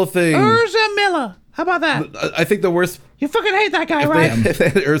 possible thing. Urza Miller. How about that? I think the worst. You fucking hate that guy, If right? they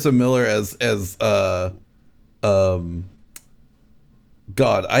had Ursa Miller as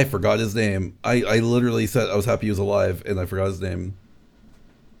God, I forgot his name. I literally said I was happy he was alive, and I forgot his name.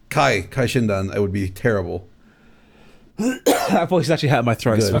 Kai Shindan. I would be terrible. That voice actually hurt my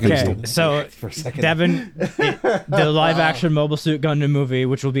throat. Good. Fucking Okay, stop. so For a second. Devin, the live-action Mobile Suit Gundam movie,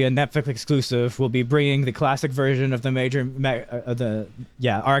 which will be a Netflix exclusive, will be bringing the classic version of the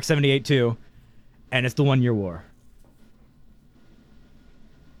RX-78-2, and it's the 1 Year War.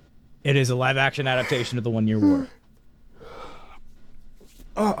 It is a live-action adaptation of the 1 Year War.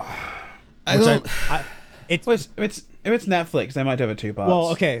 I don't. It's Well, if it's Netflix, they might have it two parts. well,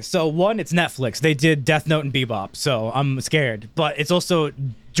 okay. So one, it's Netflix. They did Death Note and Bebop, so I'm scared. But it's also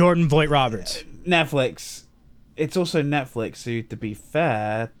Jordan Voight Roberts. Netflix. It's also Netflix, who, to be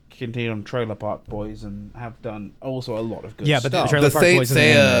fair, continued on Trailer Park Boys and have done also a lot of good Yeah, but stuff. the Trailer The Park Saint Boys is an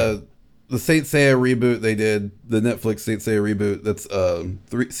anime. Seiya, the Saint Seiya reboot they did, the Netflix Saint Seiya reboot. That's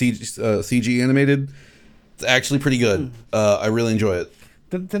CG animated. It's actually pretty good. I really enjoy it.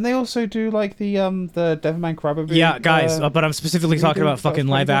 Didn't they also do like the Devilman Crybaby? Yeah, guys, but I'm specifically talking reboot about that was fucking pretty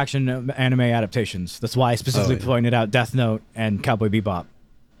good? live-action anime adaptations. That's why I specifically yeah. pointed out Death Note and Cowboy Bebop.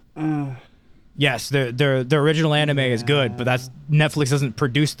 Yes, their original anime is good, but that's Netflix doesn't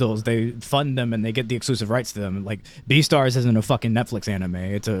produce those. They fund them and they get the exclusive rights to them. Like Beastars isn't a fucking Netflix anime;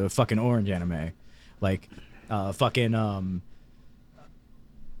 it's a fucking Orange anime. Like, I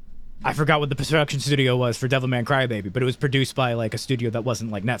forgot what the production studio was for Devilman Crybaby, but it was produced by like a studio that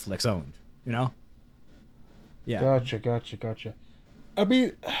wasn't like Netflix owned. You know? Yeah. Gotcha. I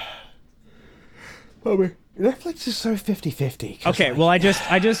mean, Netflix is so 50-50. 'cause, Okay, like, well, I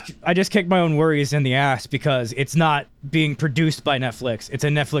just kicked my own worries in the ass because it's not being produced by Netflix. It's a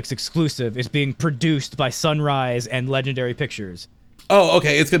Netflix exclusive. It's being produced by Sunrise and Legendary Pictures. Oh,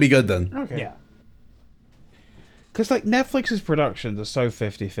 okay. It's gonna be good then. Okay. Yeah. Because, like, Netflix's productions are so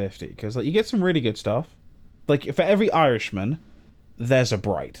 50-50. Because, like, you get some really good stuff. Like, for every Irishman, there's a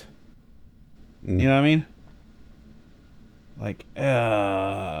Bright. You know what I mean? Like,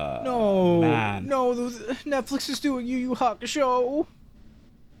 man. no, Netflix is doing Yu Yu Hakusho.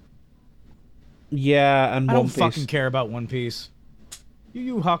 Yeah, and I One don't Piece. fucking care about One Piece. Yu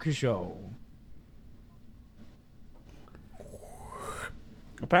Yu Hakusho.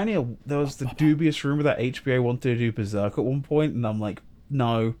 Apparently, there was the dubious rumor that HBO wanted to do Berserk at one point, and I'm like,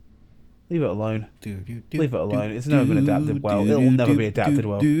 no. Leave it alone. Leave it alone. It's never been adapted well. It'll never be adapted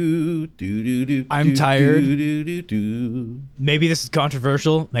well. I'm tired. Maybe this is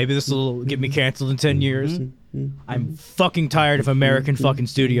controversial. Maybe this will get me canceled in 10 years. I'm fucking tired of American fucking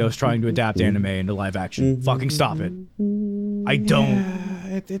studios trying to adapt anime into live action. Fucking stop it. I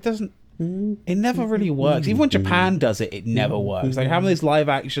don't. It doesn't. It never really works. Even when Japan does it, it never works. Like, how many of these live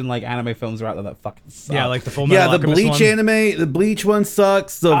action like anime films are out there that fucking suck? Yeah, like the Full Yeah, Metal the Alchemist Bleach one. anime, the Bleach one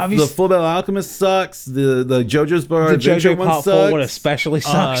sucks. The Obvious- Full Metal Alchemist sucks. The JoJo's Bizarre the Adventure JoJo one Part sucks. 4 one especially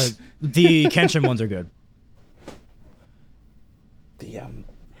sucks. The Kenshin ones are good. The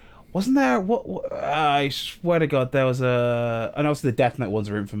wasn't there what I swear to God there was a. I know the Death Note ones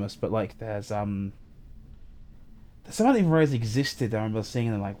are infamous, but like there's something that even really existed. I remember seeing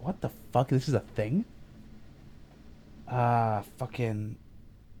and like, what the fuck? This is a thing. Fucking.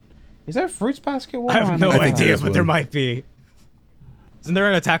 Is there a Fruits Basket one? I have no I think idea, there's but there one. might be. Isn't there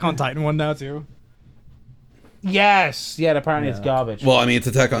an Attack on Titan one now too? Yes. Yeah. Apparently it's garbage. Well, I mean, it's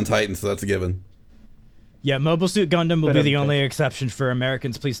Attack on Titan, so that's a given. Yeah, Mobile Suit Gundam will But be the okay. only exception for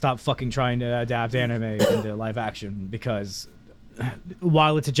Americans. Please stop fucking trying to adapt anime into live action because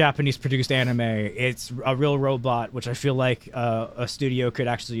while it's a Japanese produced anime, it's a real robot, which I feel like a studio could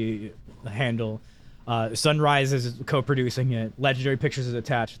actually handle. Sunrise is co-producing it. Legendary Pictures is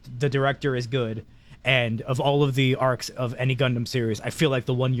attached. The director is good. And of all of the arcs of any Gundam series, I feel like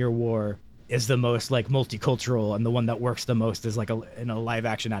the 1 Year War is the most like multicultural and the one that works the most is like in a live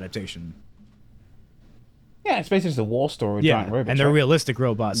action adaptation. yeah, it's basically just a war story with giant robots. and they're right? realistic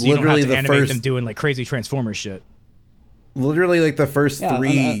robots. So you Literally don't have to the animate first- them doing like crazy Transformers shit. Literally, like the first Yeah,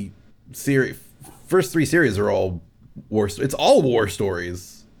 three first 3 series are all it's all war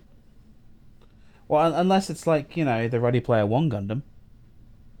stories. Well, unless it's like, you know, the Ready Player One Gundam,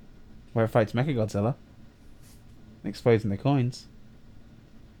 where it fights Mechagodzilla, exposing the coins.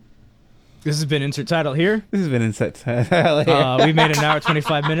 This has been Insert Title here. This has been Insect. We made an hour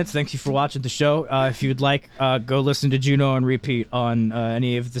 25 minutes. Thank you for watching the show. If you'd like, go listen to Juno on repeat on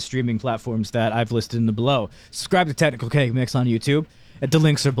any of the streaming platforms that I've listed in the below. Subscribe to Technical Cake Mix on YouTube. The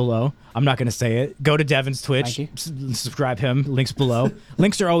links are below. I'm not going to say it. Go to Devin's Twitch. Subscribe him. Links below.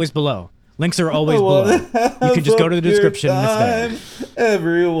 Links are always below. Links are always below. You can just go to the description and it's there.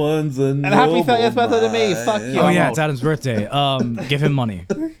 Everyone's a And happy 30th birthday to me. Fuck you. Oh, yeah, it's Adam's birthday. Give him money.